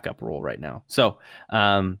even a backup role right now. So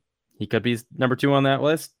he could be number 2 on that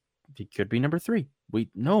list. He could be number 3. We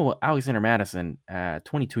know Alexander Mattison at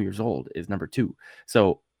 22 years old is number 2.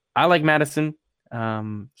 So I like Madison. So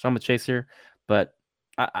I'm a chase here, but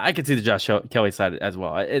I could see the Josh Kelly side as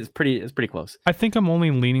well. It's pretty close. I think I'm only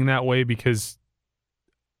leaning that way because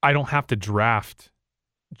I don't have to draft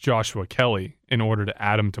Joshua Kelly in order to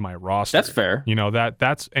add him to my roster. That's fair.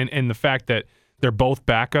 That's and the fact that they're both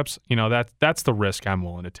backups, that's the risk I'm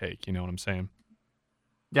willing to take. You know what I'm saying?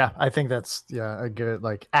 Yeah, I think that's a good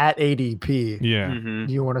like at ADP. Yeah. Mhm.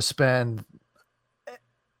 You want to spend,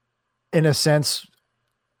 in a sense,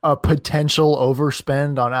 a potential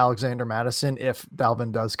overspend on Alexander Madison if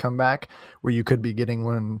Dalvin does come back, where you could be getting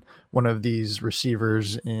one of these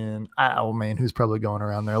receivers in who's probably going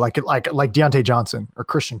around there, like Deontay Johnson or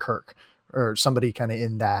Christian Kirk or somebody kind of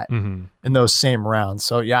in that Mm-hmm. in those same rounds.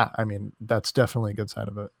 So yeah, I mean that's definitely a good side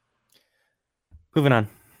of it. Moving on.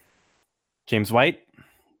 James White.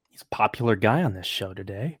 He's a popular guy on this show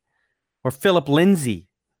today. Or Philip Lindsay.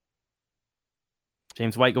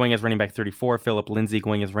 James White going as running back 34. Philip Lindsay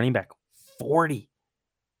going as running back 40.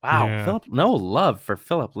 Wow. Yeah. No love for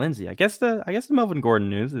Philip Lindsay. I guess the Melvin Gordon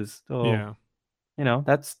news is still,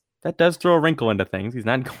 that does throw a wrinkle into things. He's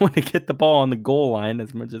not going to get the ball on the goal line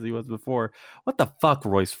as much as he was before. What the fuck,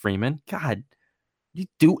 Royce Freeman? God, you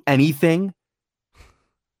do anything?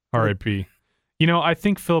 R.I.P. I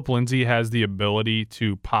think Philip Lindsay has the ability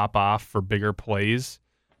to pop off for bigger plays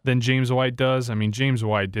than James White does. I mean, James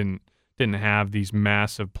White didn't have these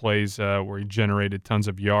massive plays where he generated tons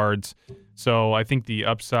of yards. So I think the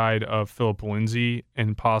upside of Philip Lindsay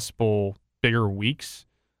and possible bigger weeks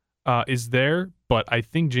is there. But I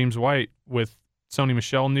think James White, with Sony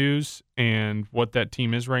Michel news and what that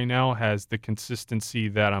team is right now, has the consistency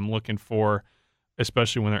that I'm looking for,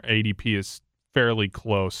 especially when their ADP is fairly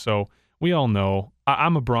close. So we all know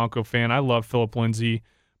I'm a Bronco fan. I love Philip Lindsay,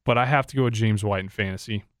 but I have to go with James White in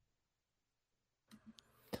fantasy.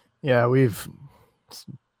 Yeah, we've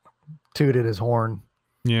tooted his horn.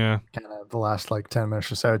 Yeah. Kind of the last 10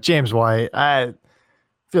 minutes or so. James White, I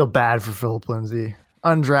feel bad for Philip Lindsay.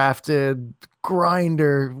 Undrafted,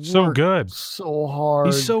 grinder. So good. So hard.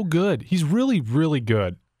 He's so good. He's really, really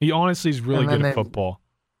good. He honestly is really good at football.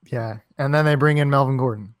 Yeah. And then they bring in Melvin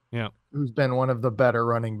Gordon. Yeah. Who's been one of the better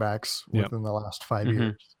running backs within the last 5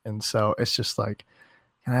 years. And so it's just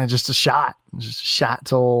just a shot. Just a shot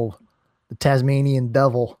to the Tasmanian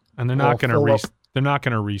devil. And they're not going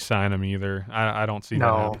to re-sign him either. I don't see that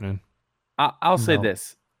happening. I'll say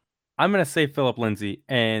this. I'm going to say Philip Lindsay,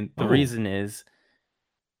 and the reason is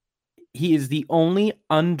he is the only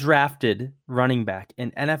undrafted running back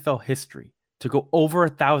in NFL history to go over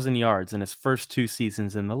 1,000 yards in his first 2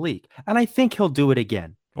 seasons in the league. And I think he'll do it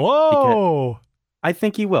again. Whoa! I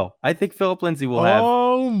think he will. I think Philip Lindsay will have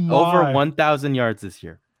over 1,000 yards this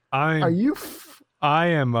year. I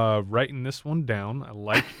am writing this one down. I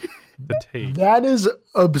like the take. That is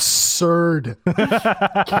absurd,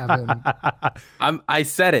 Kevin. I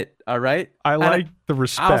said it, all right? I like the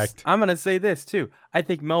respect. I'm going to say this, too. I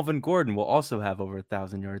think Melvin Gordon will also have over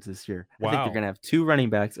 1,000 yards this year. Wow. I think they're going to have 2 running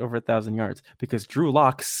backs over 1,000 yards because Drew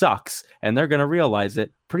Lock sucks, and they're going to realize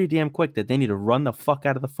it pretty damn quick that they need to run the fuck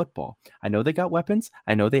out of the football. I know they got weapons.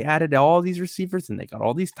 I know they added all these receivers, and they got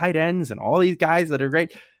all these tight ends and all these guys that are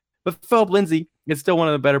great. But Philip Lindsay is still one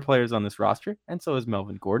of the better players on this roster, and so is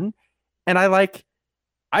Melvin Gordon. And I like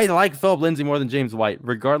Philip Lindsay more than James White,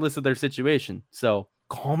 regardless of their situation. So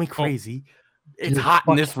call me crazy. It's hot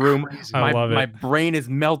in this room. I love it. My brain is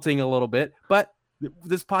melting a little bit, but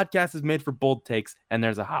this podcast is made for bold takes, and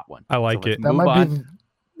there's a hot one. I like it. That might be.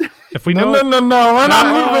 If we know, no, we're not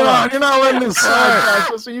moving on. You're not letting this slide.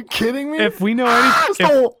 Are you kidding me? If we know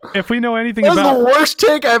if we know anything that's about the worst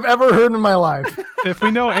take I've ever heard in my life. If we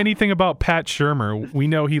know anything about Pat Shurmur, we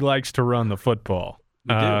know he likes to run the football.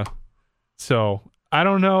 So I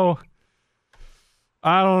don't know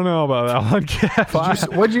about that one,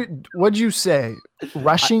 Kev. What'd you say?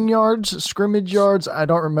 Rushing yards, scrimmage yards? I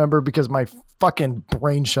don't remember because my fucking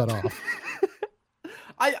brain shut off.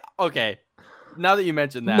 Okay. Now that you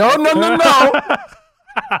mentioned that. No.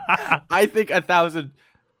 I think 1,000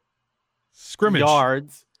 scrimmage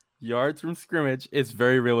yards from scrimmage is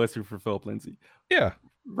very realistic for Philip Lindsay. Yeah.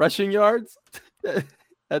 Rushing yards,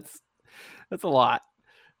 that's a lot.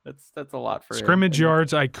 That's a lot for scrimmage him.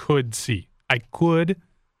 yards. I could see.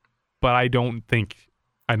 But I don't think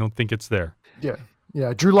it's there. Yeah.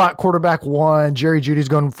 Drew Lock, quarterback 1. Jerry Jeudy's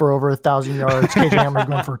going for over 1,000 yards. KJ Hamler's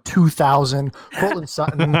going for 2,000. Cortland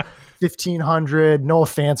Sutton 1,500. Noah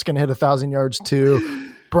Fant's going to hit 1,000 yards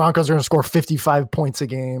too. Broncos are going to score 55 points a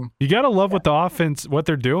game. You got to love what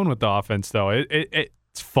they're doing with the offense, though.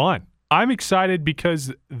 It's fun. I'm excited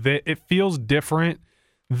because it feels different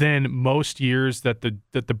than most years that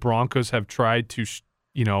the Broncos have tried to,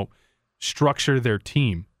 structure their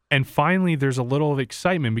team. And finally, there's a little of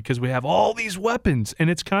excitement because we have all these weapons, and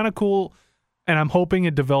it's kind of cool. And I'm hoping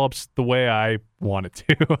it develops the way I want it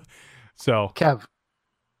to. So, Kev,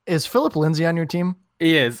 is Philip Lindsay on your team?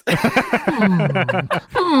 He is.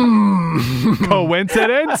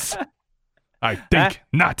 Coincidence? I think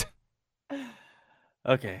not.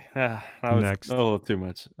 Okay. That was Next. a little too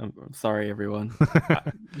much. I'm sorry, everyone.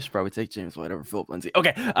 You should probably take James White over Philip Lindsay.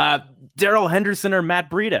 Okay. Darrell Henderson or Matt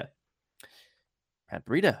Breida? Matt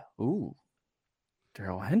Breida. Ooh.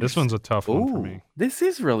 Darrell Henderson. This one's a tough one for me. This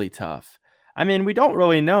is really tough. I mean, we don't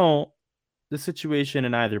really know the situation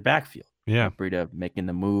in either backfield. Yeah. Matt Breida making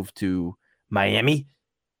the move to Miami.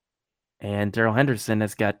 And Darrell Henderson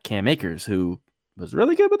has got Cam Akers, who was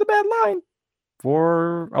really good with a bad line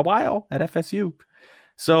for a while at FSU.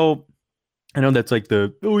 So I know that's like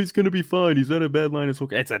he's going to be fine. He's not a bad line. It's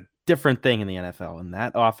okay. It's a different thing in the NFL. And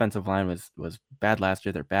that offensive line was bad last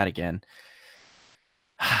year. They're bad again.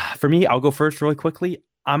 For me, I'll go first really quickly.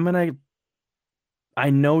 I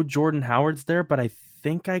know Jordan Howard's there, but I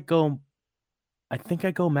think I go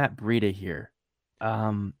Matt Breida here.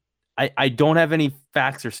 I don't have any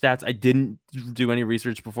facts or stats. I didn't do any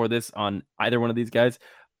research before this on either one of these guys.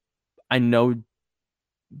 I know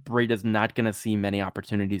Breida's not going to see many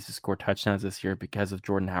opportunities to score touchdowns this year because of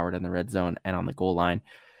Jordan Howard in the red zone and on the goal line,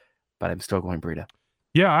 but I'm still going Breida.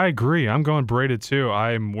 Yeah, I agree. I'm going Breida too.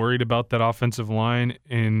 I'm worried about that offensive line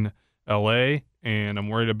in LA, and I'm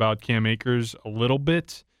worried about Cam Akers a little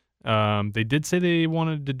bit. They did say they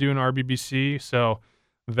wanted to do an RBBC, so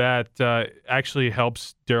that actually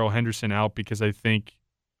helps Darrell Henderson out, because I think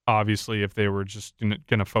obviously if they were just going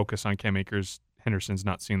to focus on Cam Akers, Henderson's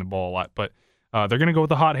not seeing the ball a lot, but they're going to go with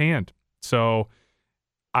the hot hand. So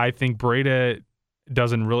I think Breida it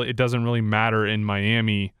doesn't really matter in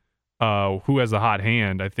Miami who has the hot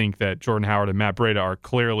hand. I think that Jordan Howard and Matt Breida are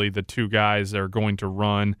clearly the two guys that are going to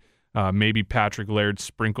run. Maybe Patrick Laird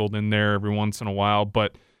sprinkled in there every once in a while,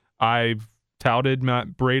 but I've touted Matt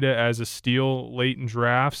Breida as a steal late in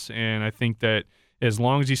drafts, and I think that as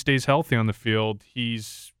long as he stays healthy on the field, he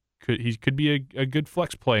could be a good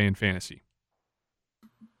flex play in fantasy.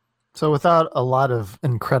 So without a lot of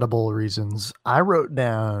incredible reasons, I wrote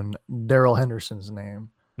down Darrell Henderson's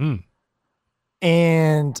name.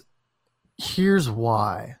 And here's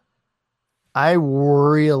why. I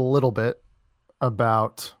worry a little bit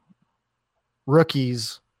about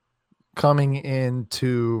rookies coming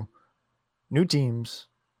into new teams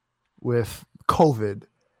with COVID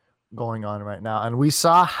going on right now. And we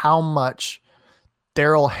saw how much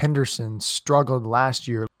Darrell Henderson struggled last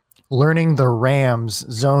year learning the Rams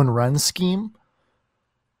zone run scheme.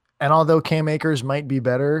 And although Cam Akers might be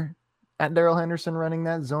better at Darrell Henderson running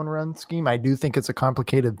that zone run scheme, I do think it's a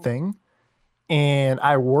complicated thing. And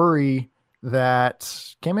I worry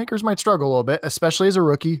that Cam Akers might struggle a little bit, especially as a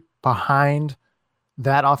rookie behind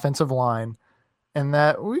that offensive line, and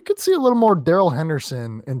that we could see a little more Darrell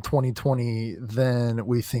Henderson in 2020 than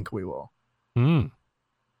we think we will. And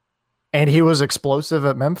he was explosive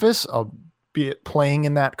at Memphis, albeit playing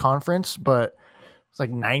in that conference, but it's like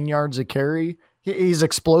 9 yards a carry. He's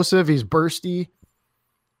explosive. He's bursty.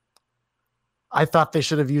 I thought they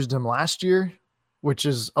should have used him last year, which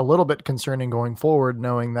is a little bit concerning going forward,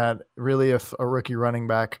 knowing that really if a rookie running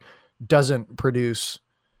back doesn't produce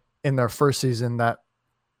in their first season, that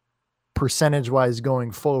percentage-wise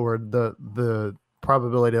going forward, the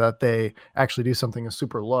probability that they actually do something is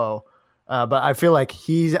super low. But I feel like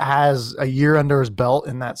he has a year under his belt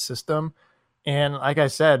in that system. And like I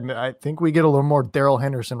said, I think we get a little more Darrell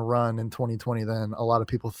Henderson run in 2020 than a lot of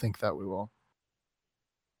people think that we will.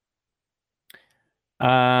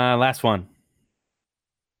 Last one.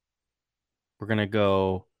 We're going to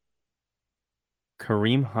go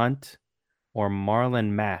Kareem Hunt or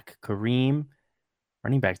Marlon Mack. Kareem,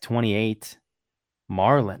 running back 28.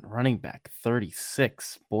 Marlon, running back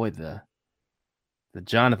 36. Boy, the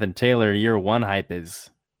Jonathan Taylor year one hype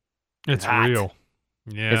is hot. Real.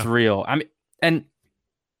 Yeah. It's real. I mean, and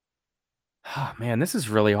man, this is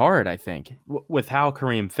really hard, I think, with how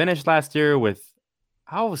Kareem finished last year, with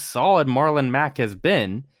how solid Marlon Mack has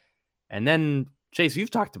been. And then, Chase,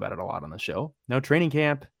 you've talked about it a lot on the show. No training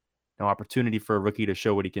camp, no opportunity for a rookie to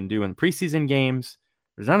show what he can do in preseason games.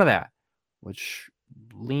 There's none of that, which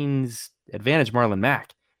leans advantage Marlon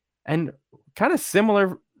Mack. And kind of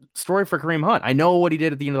similar story for Kareem Hunt. I know what he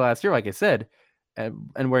did at the end of last year, like I said,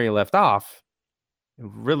 and where he left off,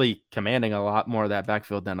 really commanding a lot more of that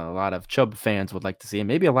backfield than a lot of Chubb fans would like to see, and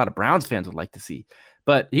maybe a lot of Browns fans would like to see.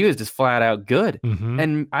 But he was just flat out good.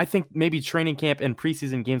 And I think maybe training camp and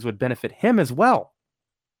preseason games would benefit him as well.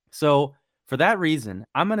 So for that reason,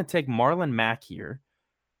 I'm going to take Marlon Mack here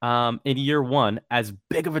in year one. As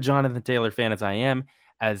big of a Jonathan Taylor fan as I am,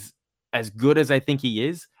 as good as I think he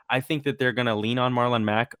is, I think that they're going to lean on Marlon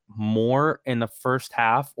Mack more in the first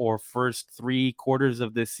half or first 3 quarters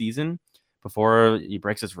of this season before he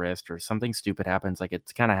breaks his wrist or something stupid happens, like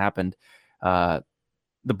it's kind of happened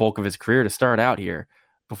the bulk of his career to start out here.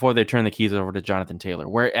 before they turn the keys over to Jonathan Taylor.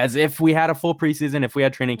 Whereas if we had a full preseason, if we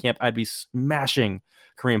had training camp, I'd be smashing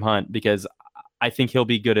Kareem Hunt because I think he'll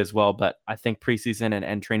be good as well. But I think preseason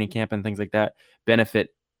and training camp and things like that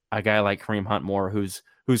benefit a guy like Kareem Hunt more, who's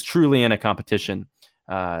truly in a competition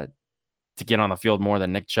to get on the field more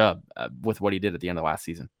than Nick Chubb with what he did at the end of last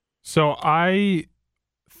season. So I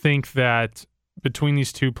think that between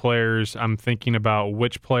these two players, I'm thinking about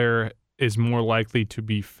which player is more likely to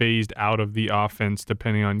be phased out of the offense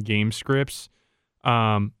depending on game scripts.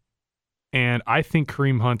 And I think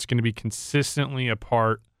Kareem Hunt's going to be consistently a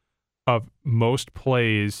part of most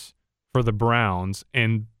plays for the Browns,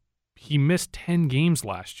 and he missed 10 games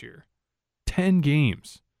last year. 10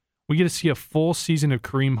 games. We get to see a full season of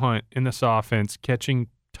Kareem Hunt in this offense, catching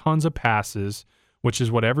tons of passes, which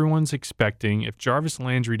is what everyone's expecting. If Jarvis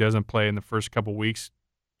Landry doesn't play in the first couple weeks,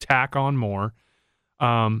 tack on more.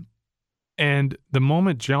 And the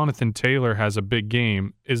moment Jonathan Taylor has a big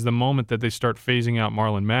game is the moment that they start phasing out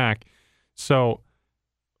Marlon Mack. So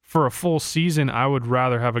for a full season, I would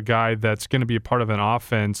rather have a guy that's going to be a part of an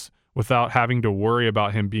offense without having to worry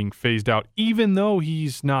about him being phased out, even though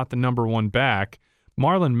he's not the number one back.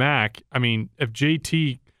 Marlon Mack, I mean, if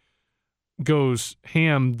JT goes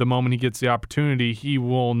ham the moment he gets the opportunity,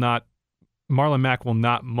 Marlon Mack will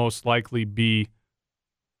not most likely be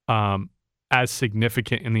as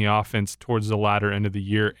significant in the offense towards the latter end of the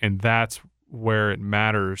year, and that's where it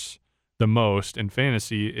matters the most in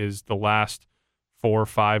fantasy is the last 4 or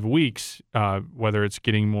 5 weeks, whether it's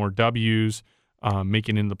getting more W's,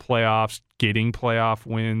 making in the playoffs, getting playoff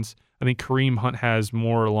wins. I think Kareem Hunt has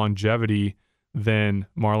more longevity than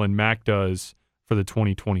Marlon Mack does for the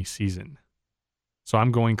 2020 season. So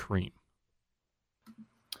I'm going Kareem.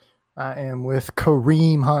 I am with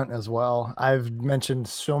Kareem Hunt as well. I've mentioned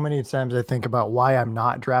so many times I think about why I'm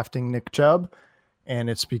not drafting Nick Chubb, and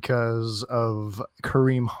it's because of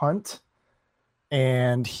Kareem Hunt.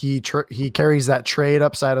 And he carries that trade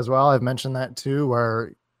upside as well. I've mentioned that too,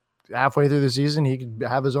 where halfway through the season he could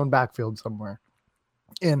have his own backfield somewhere.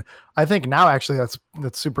 And I think now actually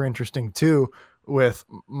that's super interesting too with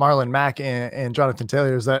Marlon Mack and Jonathan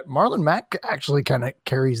Taylor is that Marlon Mack actually kind of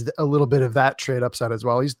carries a little bit of that trade upside as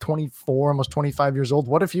well. He's 24, almost 25 years old.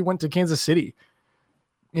 What if he went to Kansas City?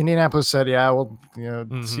 Indianapolis said, yeah, well,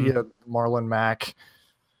 see you, Marlon Mack.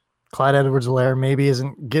 Clyde Edwards-Helaire maybe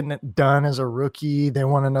isn't getting it done as a rookie. They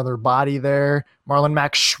want another body there. Marlon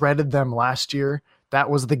Mack shredded them last year. That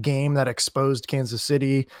was the game that exposed Kansas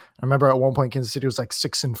City. I remember at one point Kansas City was like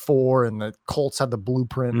 6-4, and the Colts had the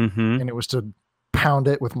blueprint, and it was to pound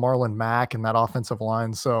it with Marlon Mack and that offensive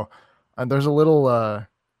line. So there's a little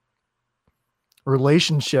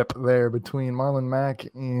relationship there between Marlon Mack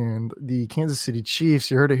and the Kansas City Chiefs.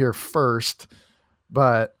 You heard it here first,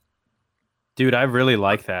 but dude, I really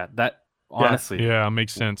like that. That honestly, yeah,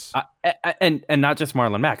 makes sense. And not just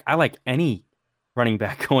Marlon Mack. I like any running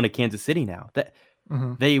back going to Kansas City now. That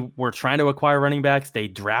they were trying to acquire running backs. They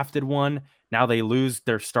drafted one. Now they lose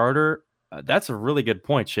their starter. That's a really good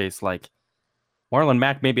point, Chase. Like Marlon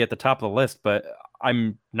Mack may be at the top of the list, but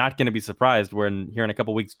I'm not going to be surprised when here in a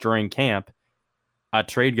couple weeks during camp, a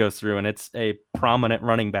trade goes through and it's a prominent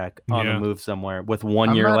running back on the move somewhere with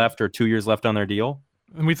 1 year left or 2 years left on their deal.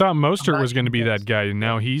 And we thought Mostert was going to be that guy, and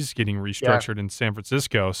now he's getting restructured in San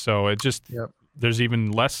Francisco. So it just there's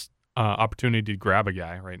even less opportunity to grab a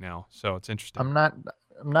guy right now. So it's interesting. I'm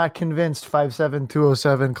not convinced 5'7",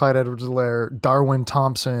 207, Clyde Edwards-Helaire, Darwin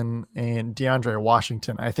Thompson, and DeAndre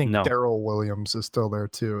Washington. I think Darrell Williams is still there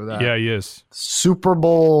too. Yeah, he is. Super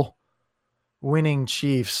Bowl winning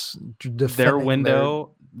Chiefs. Their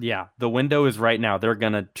window, the window is right now. They're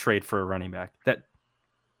going to trade for a running back. That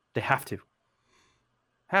they have to.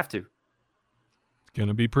 It's going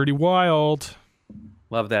to be pretty wild.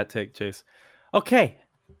 Love that take, Chase. Okay,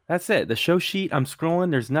 that's it. The show sheet, I'm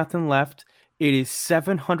scrolling. There's nothing left. It is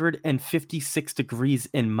 756 degrees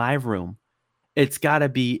in my room. It's got to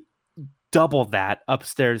be double that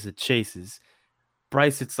upstairs at Chase's.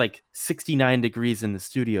 Bryce, it's like 69 degrees in the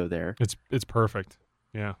studio there. It's perfect.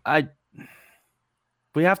 Yeah.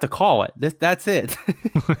 We have to call it. That's it.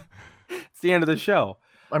 It's the end of the show.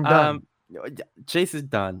 I'm done. Chase is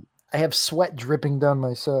done. I have sweat dripping down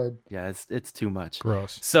my side. Yeah, it's too much.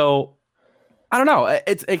 Gross. So I don't know.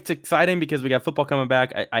 It's exciting because we got football coming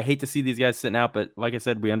back. I hate to see these guys sitting out, but like I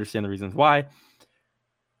said, we understand the reasons why.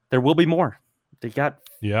 There will be more. They got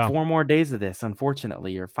 4 more days of this,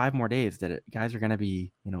 unfortunately, or 5 more days that guys are going to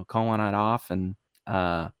be, calling it off, and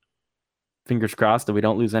fingers crossed that we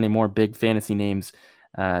don't lose any more big fantasy names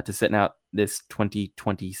to sitting out this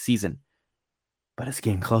 2020 season. But it's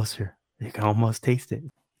getting closer. You can almost taste it.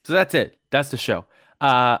 So that's it. That's the show.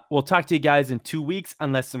 We'll talk to you guys in 2 weeks,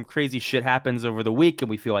 unless some crazy shit happens over the week and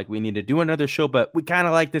we feel like we need to do another show. But we kind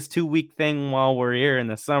of like this 2-week thing while we're here in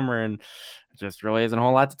the summer, and just really isn't a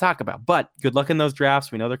whole lot to talk about. But good luck in those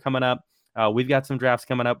drafts. We know they're coming up. We've got some drafts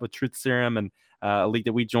coming up with Truth Serum and a league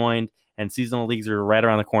that we joined, and seasonal leagues are right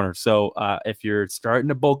around the corner. So if you're starting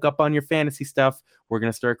to bulk up on your fantasy stuff, we're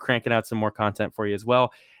going to start cranking out some more content for you as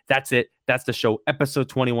well. That's it. That's the show. Episode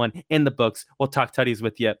 21 in the books. We'll talk tutties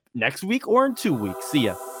with you next week or in 2 weeks. See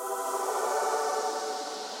ya.